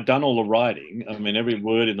 I'd done all the writing. I mean, every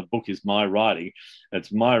word in the book is my writing.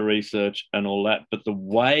 It's my research and all that. But the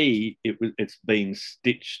way it's been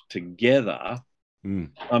stitched together,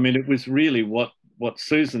 I mean, it was really what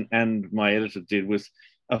Susan and my editor did was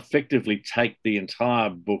effectively take the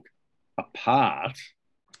entire book apart.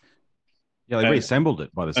 Yeah, they reassembled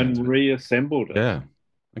it by the sense. And reassembled it. Yeah.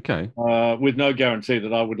 Okay. With no guarantee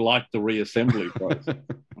that I would like the reassembly process.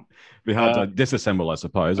 Be hard to disassemble, I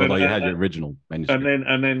suppose, although you had your original manuscript.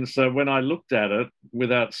 And then, so when I looked at it,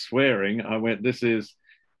 without swearing, I went, "This is ...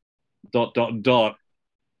 good."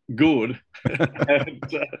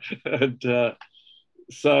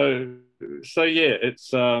 So yeah, it's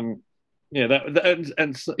But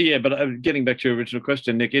getting back to your original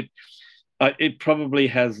question, Nick, it probably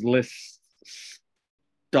has less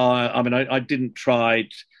style. I mean, I didn't try.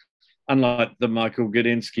 Unlike the Michael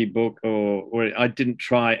Gudinski book, or I didn't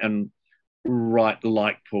try and write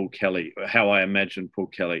like Paul Kelly, how I imagined Paul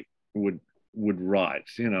Kelly would write.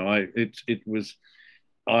 I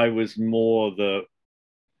was more the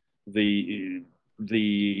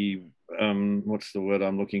what's the word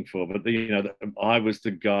I'm looking for? But I was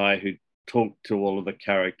the guy who talked to all of the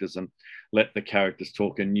characters and let the characters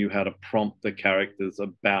talk and knew how to prompt the characters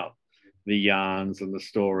about the yarns and the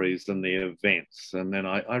stories and the events, and then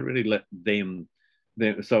I really let them.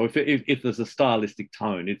 So if there's a stylistic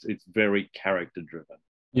tone, it's very character driven.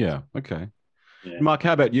 Yeah. Okay. Yeah. Mark,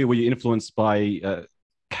 how about you? Were you influenced by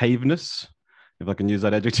caveness, if I can use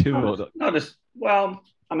that adjective? Not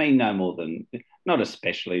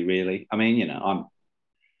especially, really. I mean, I'm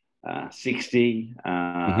 60.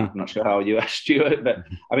 I'm not sure how old you are, Stuart, but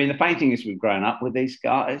I mean, the funny thing is we've grown up with these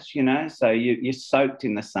guys, so you're soaked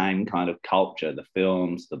in the same kind of culture, the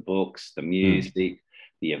films, the books, the music,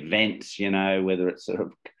 the events, whether it's sort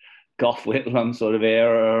of Gough Whitlam sort of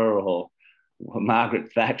era or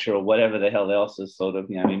Margaret Thatcher or whatever the hell else has sort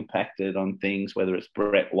of, impacted on things, whether it's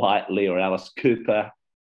Brett Whiteley or Alice Cooper.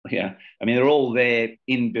 I mean, they're all there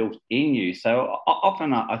inbuilt in you. So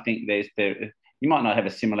often I think you might not have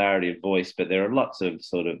a similarity of voice, but there are lots of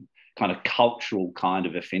sort of kind of cultural kind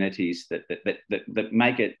of affinities that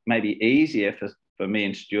make it maybe easier for me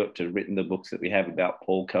and Stuart to have written the books that we have about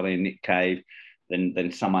Paul Kelly and Nick Cave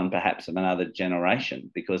than someone perhaps of another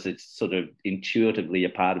generation, because it's sort of intuitively a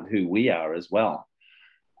part of who we are as well.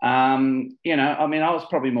 I mean, I was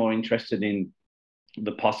probably more interested in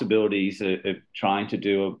the possibilities of trying to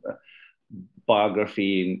do a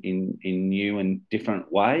biography in new and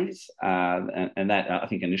different ways, and that I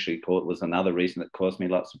think initially was another reason that caused me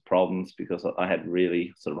lots of problems, because I had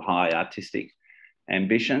really sort of high artistic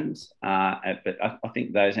ambitions, but I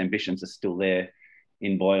think those ambitions are still there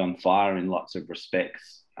in Boy on Fire in lots of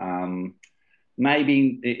respects.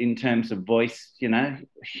 Maybe in terms of voice,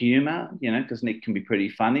 humour, because Nick can be pretty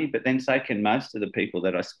funny, but then so can most of the people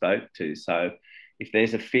that I spoke to. So if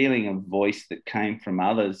there's a feeling of voice that came from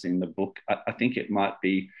others in the book, I think it might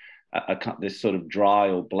be this sort of dry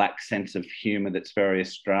or black sense of humour that's very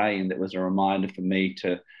Australian, that was a reminder for me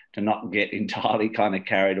to not get entirely kind of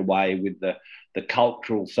carried away with the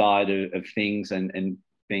cultural side of things and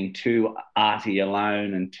being too arty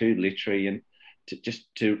alone and too literary, and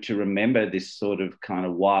to remember this sort of kind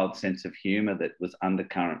of wild sense of humour that was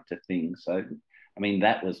undercurrent to things. So, I mean,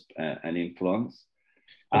 that was an influence.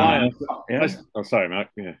 Sorry, Mark.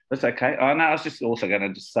 Yeah, that's okay. I was just also going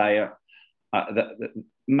to just say that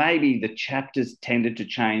maybe the chapters tended to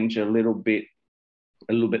change a little bit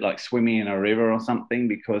like swimming in a river or something,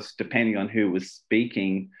 because depending on who was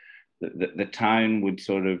speaking, the tone would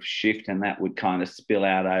sort of shift, and that would kind of spill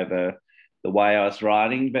out over the way I was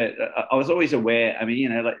writing. But I was always aware. I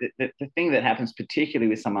mean, like the thing that happens particularly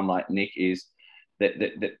with someone like Nick is that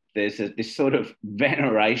there's this sort of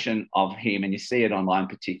veneration of him, and you see it online,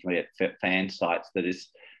 particularly at fan sites, that is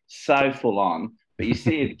so full on. But you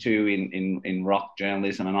see it too in rock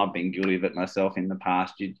journalism, and I've been guilty of it myself in the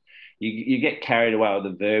past. You get carried away with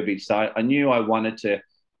the verbiage. So I knew I wanted to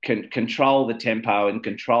control the tempo and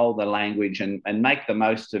control the language and make the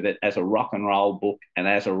most of it as a rock and roll book and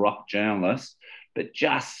as a rock journalist, but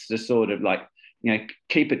just to sort of like,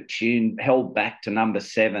 keep it tuned, held back to number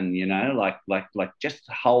 7, like just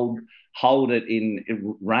hold it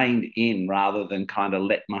in, reined in, rather than kind of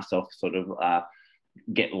let myself sort of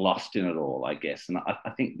get lost in it all, I guess. And I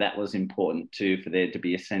think that was important too, for there to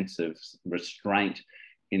be a sense of restraint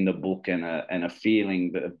in the book and a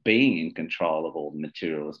feeling of being in control of all the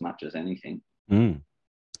material as much as anything. And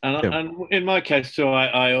in my case too,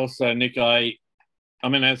 I also, Nick, I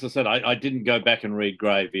mean, as I said, I didn't go back and read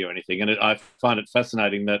Gravy or anything, and I find it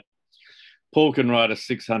fascinating that Paul can write a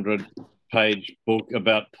 600-page book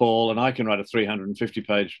about Paul, and I can write a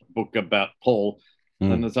 350-page book about Paul,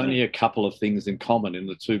 and there's only a couple of things in common in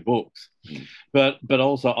the two books. But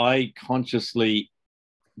also, I consciously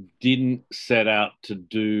didn't set out to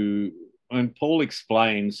do, and Paul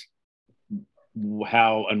explains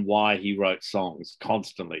how and why he wrote songs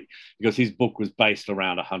constantly, because his book was based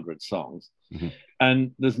around 100 songs.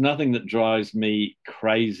 And there's nothing that drives me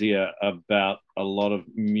crazier about a lot of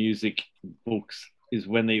music books is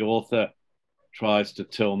when the author tries to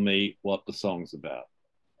tell me what the song's about.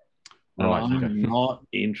 Right, I'm not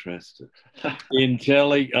interested in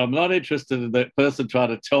I'm not interested in that person trying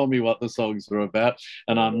to tell me what the songs are about,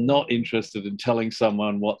 and I'm not interested in telling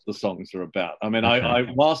someone what the songs are about. I mean,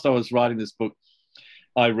 I whilst I was writing this book,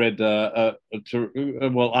 I read a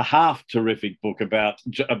half terrific book about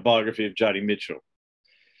a biography of Joni Mitchell.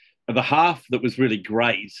 And the half that was really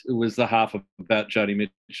great was the half about Joni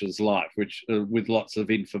Mitchell's life, which with lots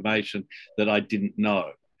of information that I didn't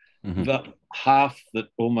know. The half that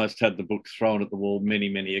almost had the book thrown at the wall many,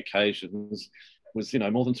 many occasions was,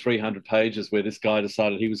 more than 300 pages, where this guy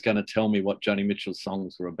decided he was going to tell me what Joni Mitchell's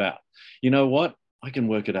songs were about. You know what? I can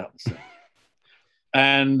work it out myself.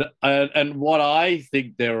 And what I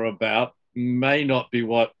think they're about may not be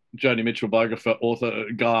what Joni Mitchell biographer,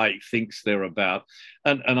 author guy thinks they're about.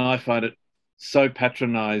 And I find it so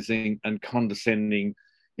patronizing and condescending.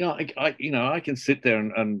 I can sit there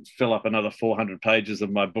and fill up another 400 pages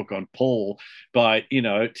of my book on Paul by,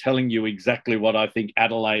 telling you exactly what I think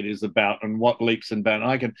Adelaide is about and what leaps and bounds.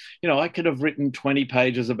 I could have written 20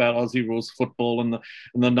 pages about Aussie rules football and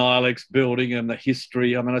the Nilex building and the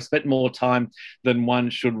history. I mean, I spent more time than one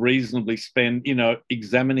should reasonably spend,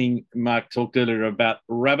 examining. Mark talked earlier about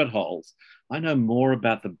rabbit holes. I know more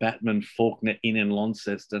about the Batman Faulkner Inn in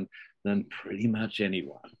Launceston than pretty much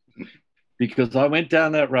anyone, because I went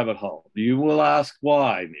down that rabbit hole. You will ask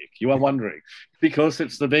why, Nick. You are wondering. Because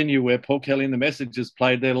it's the venue where Paul Kelly and the Messengers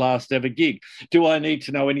played their last ever gig. Do I need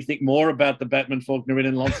to know anything more about the Batman Faulkner Inn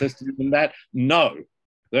in Launceston than that? No.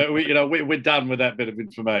 We're done with that bit of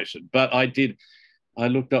information. But I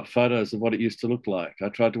looked up photos of what it used to look like. I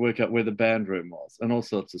tried to work out where the band room was and all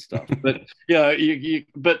sorts of stuff. But,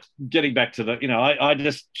 but getting back to I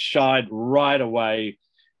just shied right away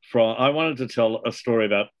I wanted to tell a story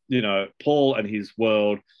about, Paul and his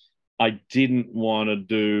world. I didn't want to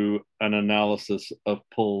do an analysis of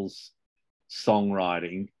Paul's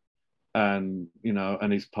songwriting and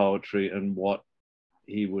his poetry and what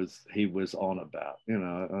he was on about,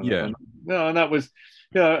 Yeah. and that was,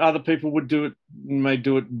 other people may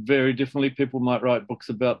do it very differently. People might write books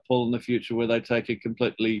about Paul in the future where they take a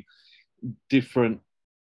completely different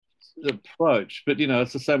approach. But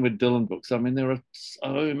it's the same with Dylan books. I mean, there are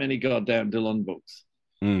so many goddamn Dylan books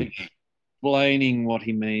explaining what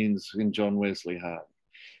he means in John Wesley Harding,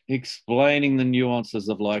 explaining the nuances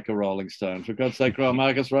of Like a Rolling Stone. For God's sake, Grant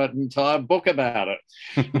Marcus wrote an entire book about it.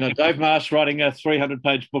 Dave Marsh writing a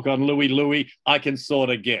 300-page book on Louis, I can sort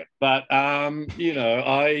of get. But,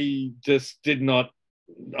 I just didn't want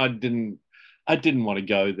to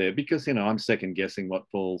go there because, I'm second guessing what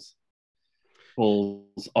Paul's on,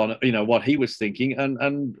 what he was thinking.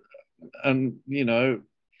 And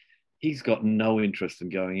he's got no interest in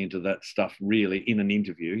going into that stuff really in an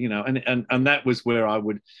interview, and that was where I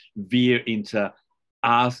would veer into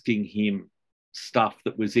asking him stuff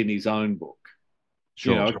that was in his own book.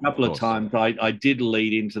 Sure, a couple of times I did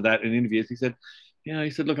lead into that in interviews. He said,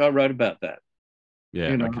 look, I wrote about that. Yeah.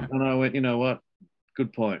 Okay. And I went, what?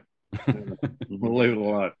 Good point. We'll leave it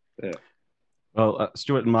alone. Yeah. Well,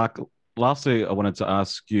 Stuart and Mark, lastly, I wanted to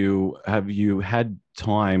ask you, have you had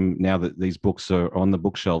time now that these books are on the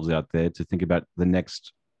bookshelves out there to think about the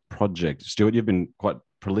next project? Stuart, you've been quite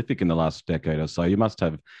prolific in the last decade or so. You must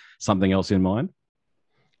have something else in mind.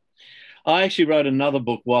 I actually wrote another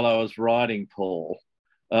book while I was writing Paul,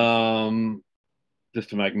 just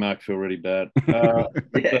to make Mark feel really bad.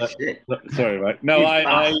 Sorry, mate. No,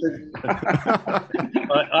 I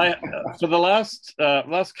for the last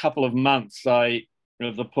couple of months,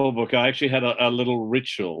 the Paul book, I actually had a little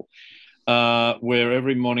ritual where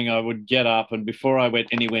every morning I would get up, and before I went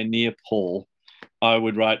anywhere near Paul, I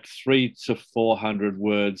would write 300 to 400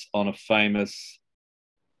 words on a famous,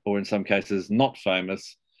 or in some cases not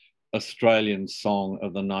famous, Australian song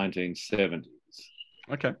of the 1970s.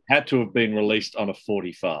 Okay. Had to have been released on a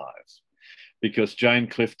 45 because Jane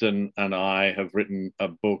Clifton and I have written a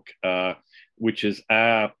book which is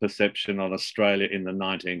our perception on Australia in the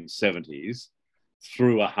 1970s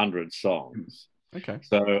through 100 songs. Okay.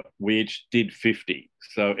 So we each did 50.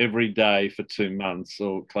 So every day for 2 months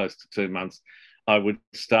or close to 2 months, I would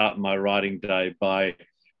start my writing day by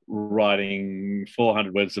writing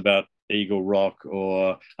 400 words about Eagle Rock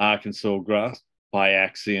or Arkansas Grass by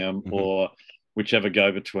Axiom or whichever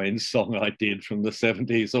go-between song I did from the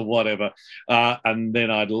 70s or whatever. And then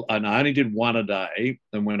I only did one a day.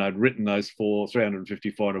 And when I'd written those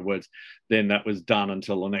 350, 400 words, then that was done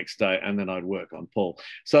until the next day. And then I'd work on Paul.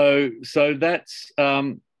 So that's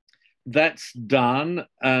done.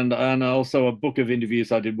 And also a book of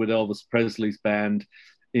interviews I did with Elvis Presley's band,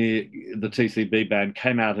 the TCB band,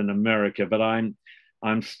 came out in America, but I'm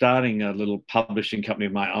starting a little publishing company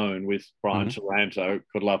of my own with Brian Taranto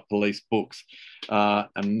called Love Police Books.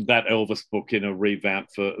 And that Elvis book in a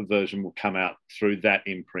revamped version will come out through that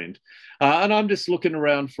imprint. And I'm just looking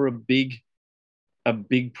around for a big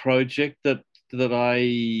project that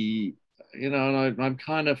I, and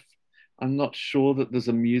I'm not sure that there's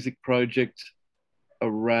a music project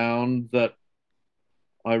around that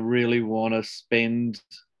I really want to spend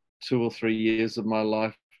 2 or 3 years of my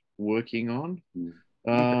life working on.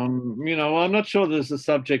 I'm not sure there's a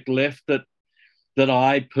subject left that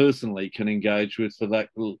I personally can engage with for that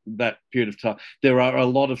period of time. There are a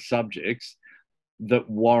lot of subjects that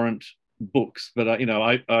warrant books, but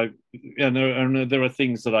there are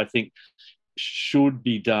things that I think should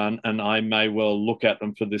be done, and I may well look at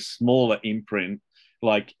them for this smaller imprint.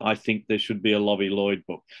 Like, I think there should be a Lobby Lloyd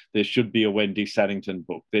book. There should be a Wendy Saddington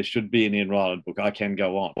book. There should be an Ian Ryland book. I can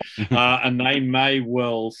go on. And they may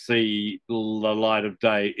well see the light of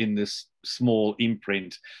day in this small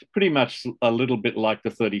imprint, pretty much a little bit like the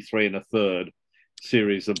 33 and a third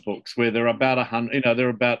series of books, where they're about 100, they're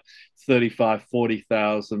about 35,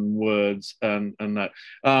 40,000 words and that.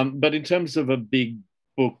 But in terms of a big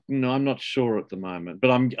book, no, I'm not sure at the moment. But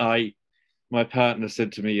my partner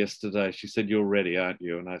said to me yesterday, she said, "You're ready, aren't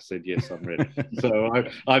you?" And I said, "Yes, I'm ready." So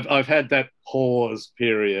I've had that pause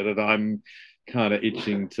period, and I'm kind of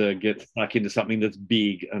itching to get stuck into something that's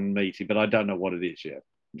big and meaty, but I don't know what it is yet.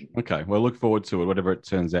 Okay, well, look forward to it, whatever it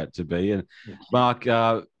turns out to be. And Mark,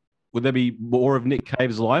 would there be more of Nick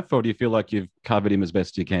Cave's life, or do you feel like you've covered him as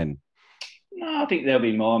best you can? No, I think there'll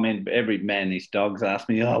be more. I mean, every man and his dogs ask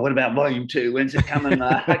me, "Oh, what about volume 2? When's it coming?"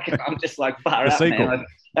 I'm just like, far the out, sequel. man.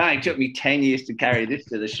 it took me 10 years to carry this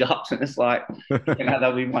to the shops, and it's like,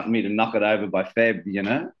 they'll be wanting me to knock it over by Feb,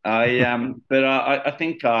 But I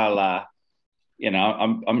think I'll,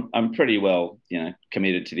 I'm pretty well,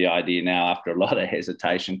 committed to the idea now after a lot of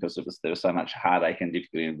hesitation, because there was so much heartache and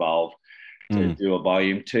difficulty involved to do a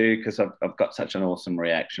volume 2, because I've got such an awesome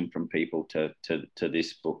reaction from people to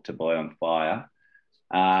this book, to Boy on Fire.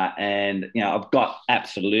 And I've got,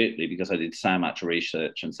 absolutely, because I did so much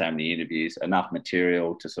research and so many interviews, enough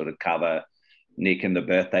material to sort of cover Nick and the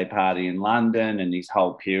birthday party in London and his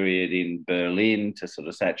whole period in Berlin to sort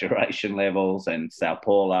of saturation levels, and Sao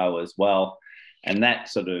Paulo as well. And that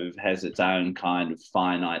sort of has its own kind of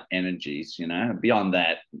finite energies, Beyond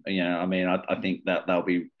that, I think that they'll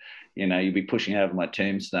be, you'll be pushing over my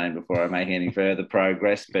tombstone before I make any further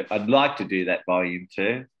progress. But I'd like to do that volume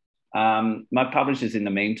 2. My publishers, in the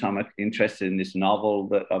meantime, are interested in this novel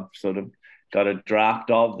that I've sort of got a draft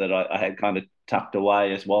of, that I had kind of tucked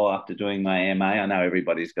away as well after doing my MA. I know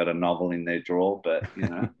everybody's got a novel in their drawer, but,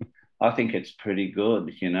 I think it's pretty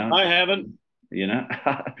good, I haven't. You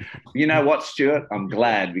know what, Stuart? I'm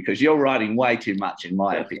glad, because you're writing way too much, in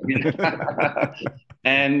my opinion.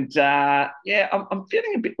 And I'm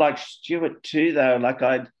feeling a bit like Stuart too, though. Like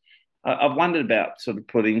I've wondered about sort of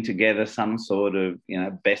putting together some sort of,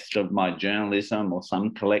 best of my journalism or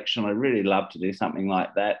some collection. I'd really love to do something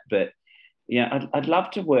like that. But, I'd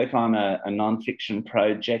love to work on a non-fiction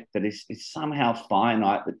project that is somehow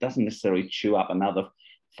finite, that doesn't necessarily chew up another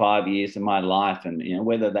 5 years of my life. And,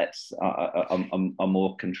 whether that's a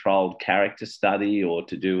more controlled character study or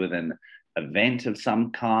to do with an event of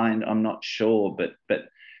some kind, I'm not sure. But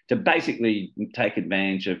to basically take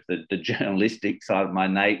advantage of the journalistic side of my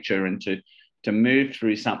nature, and to move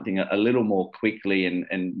through something a little more quickly,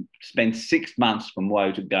 and spend 6 months from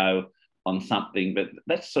woe to go on something. But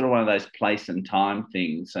that's sort of one of those place and time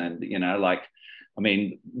things. And,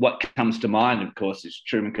 what comes to mind, of course, is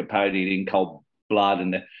Truman Capote in Cold Blood,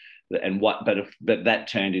 but that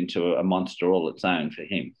turned into a monster all its own for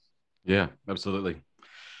him. Yeah, absolutely.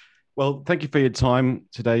 Well, thank you for your time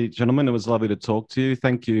today, gentlemen. It was lovely to talk to you.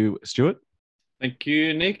 Thank you, Stuart. Thank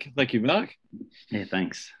you, Nick. Thank you, Mark. Yeah,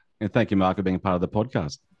 thanks. And thank you, Mark, for being a part of the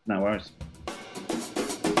podcast. No worries.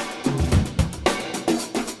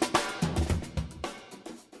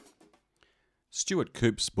 Stuart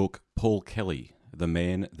Coupe's book, Paul Kelly, The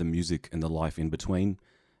Man, the Music and the Life in Between,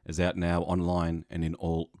 is out now online and in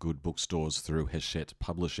all good bookstores through Hachette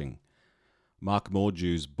Publishing. Mark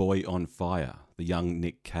Mordew's Boy on Fire, The Young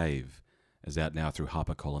Nick Cave, is out now through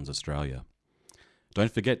HarperCollins Australia.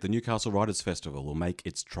 Don't forget, the Newcastle Writers' Festival will make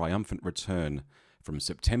its triumphant return from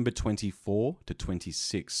September 24 to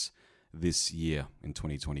 26 this year in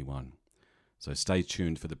 2021. So stay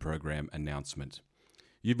tuned for the program announcement.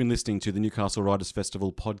 You've been listening to the Newcastle Writers'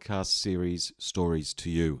 Festival podcast series, Stories to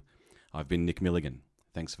You. I've been Nick Milligan.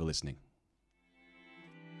 Thanks for listening.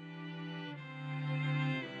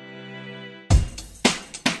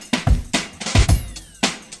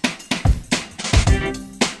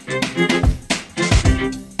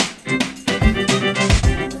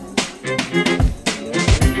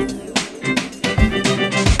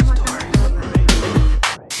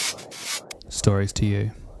 Stories to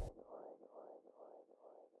You.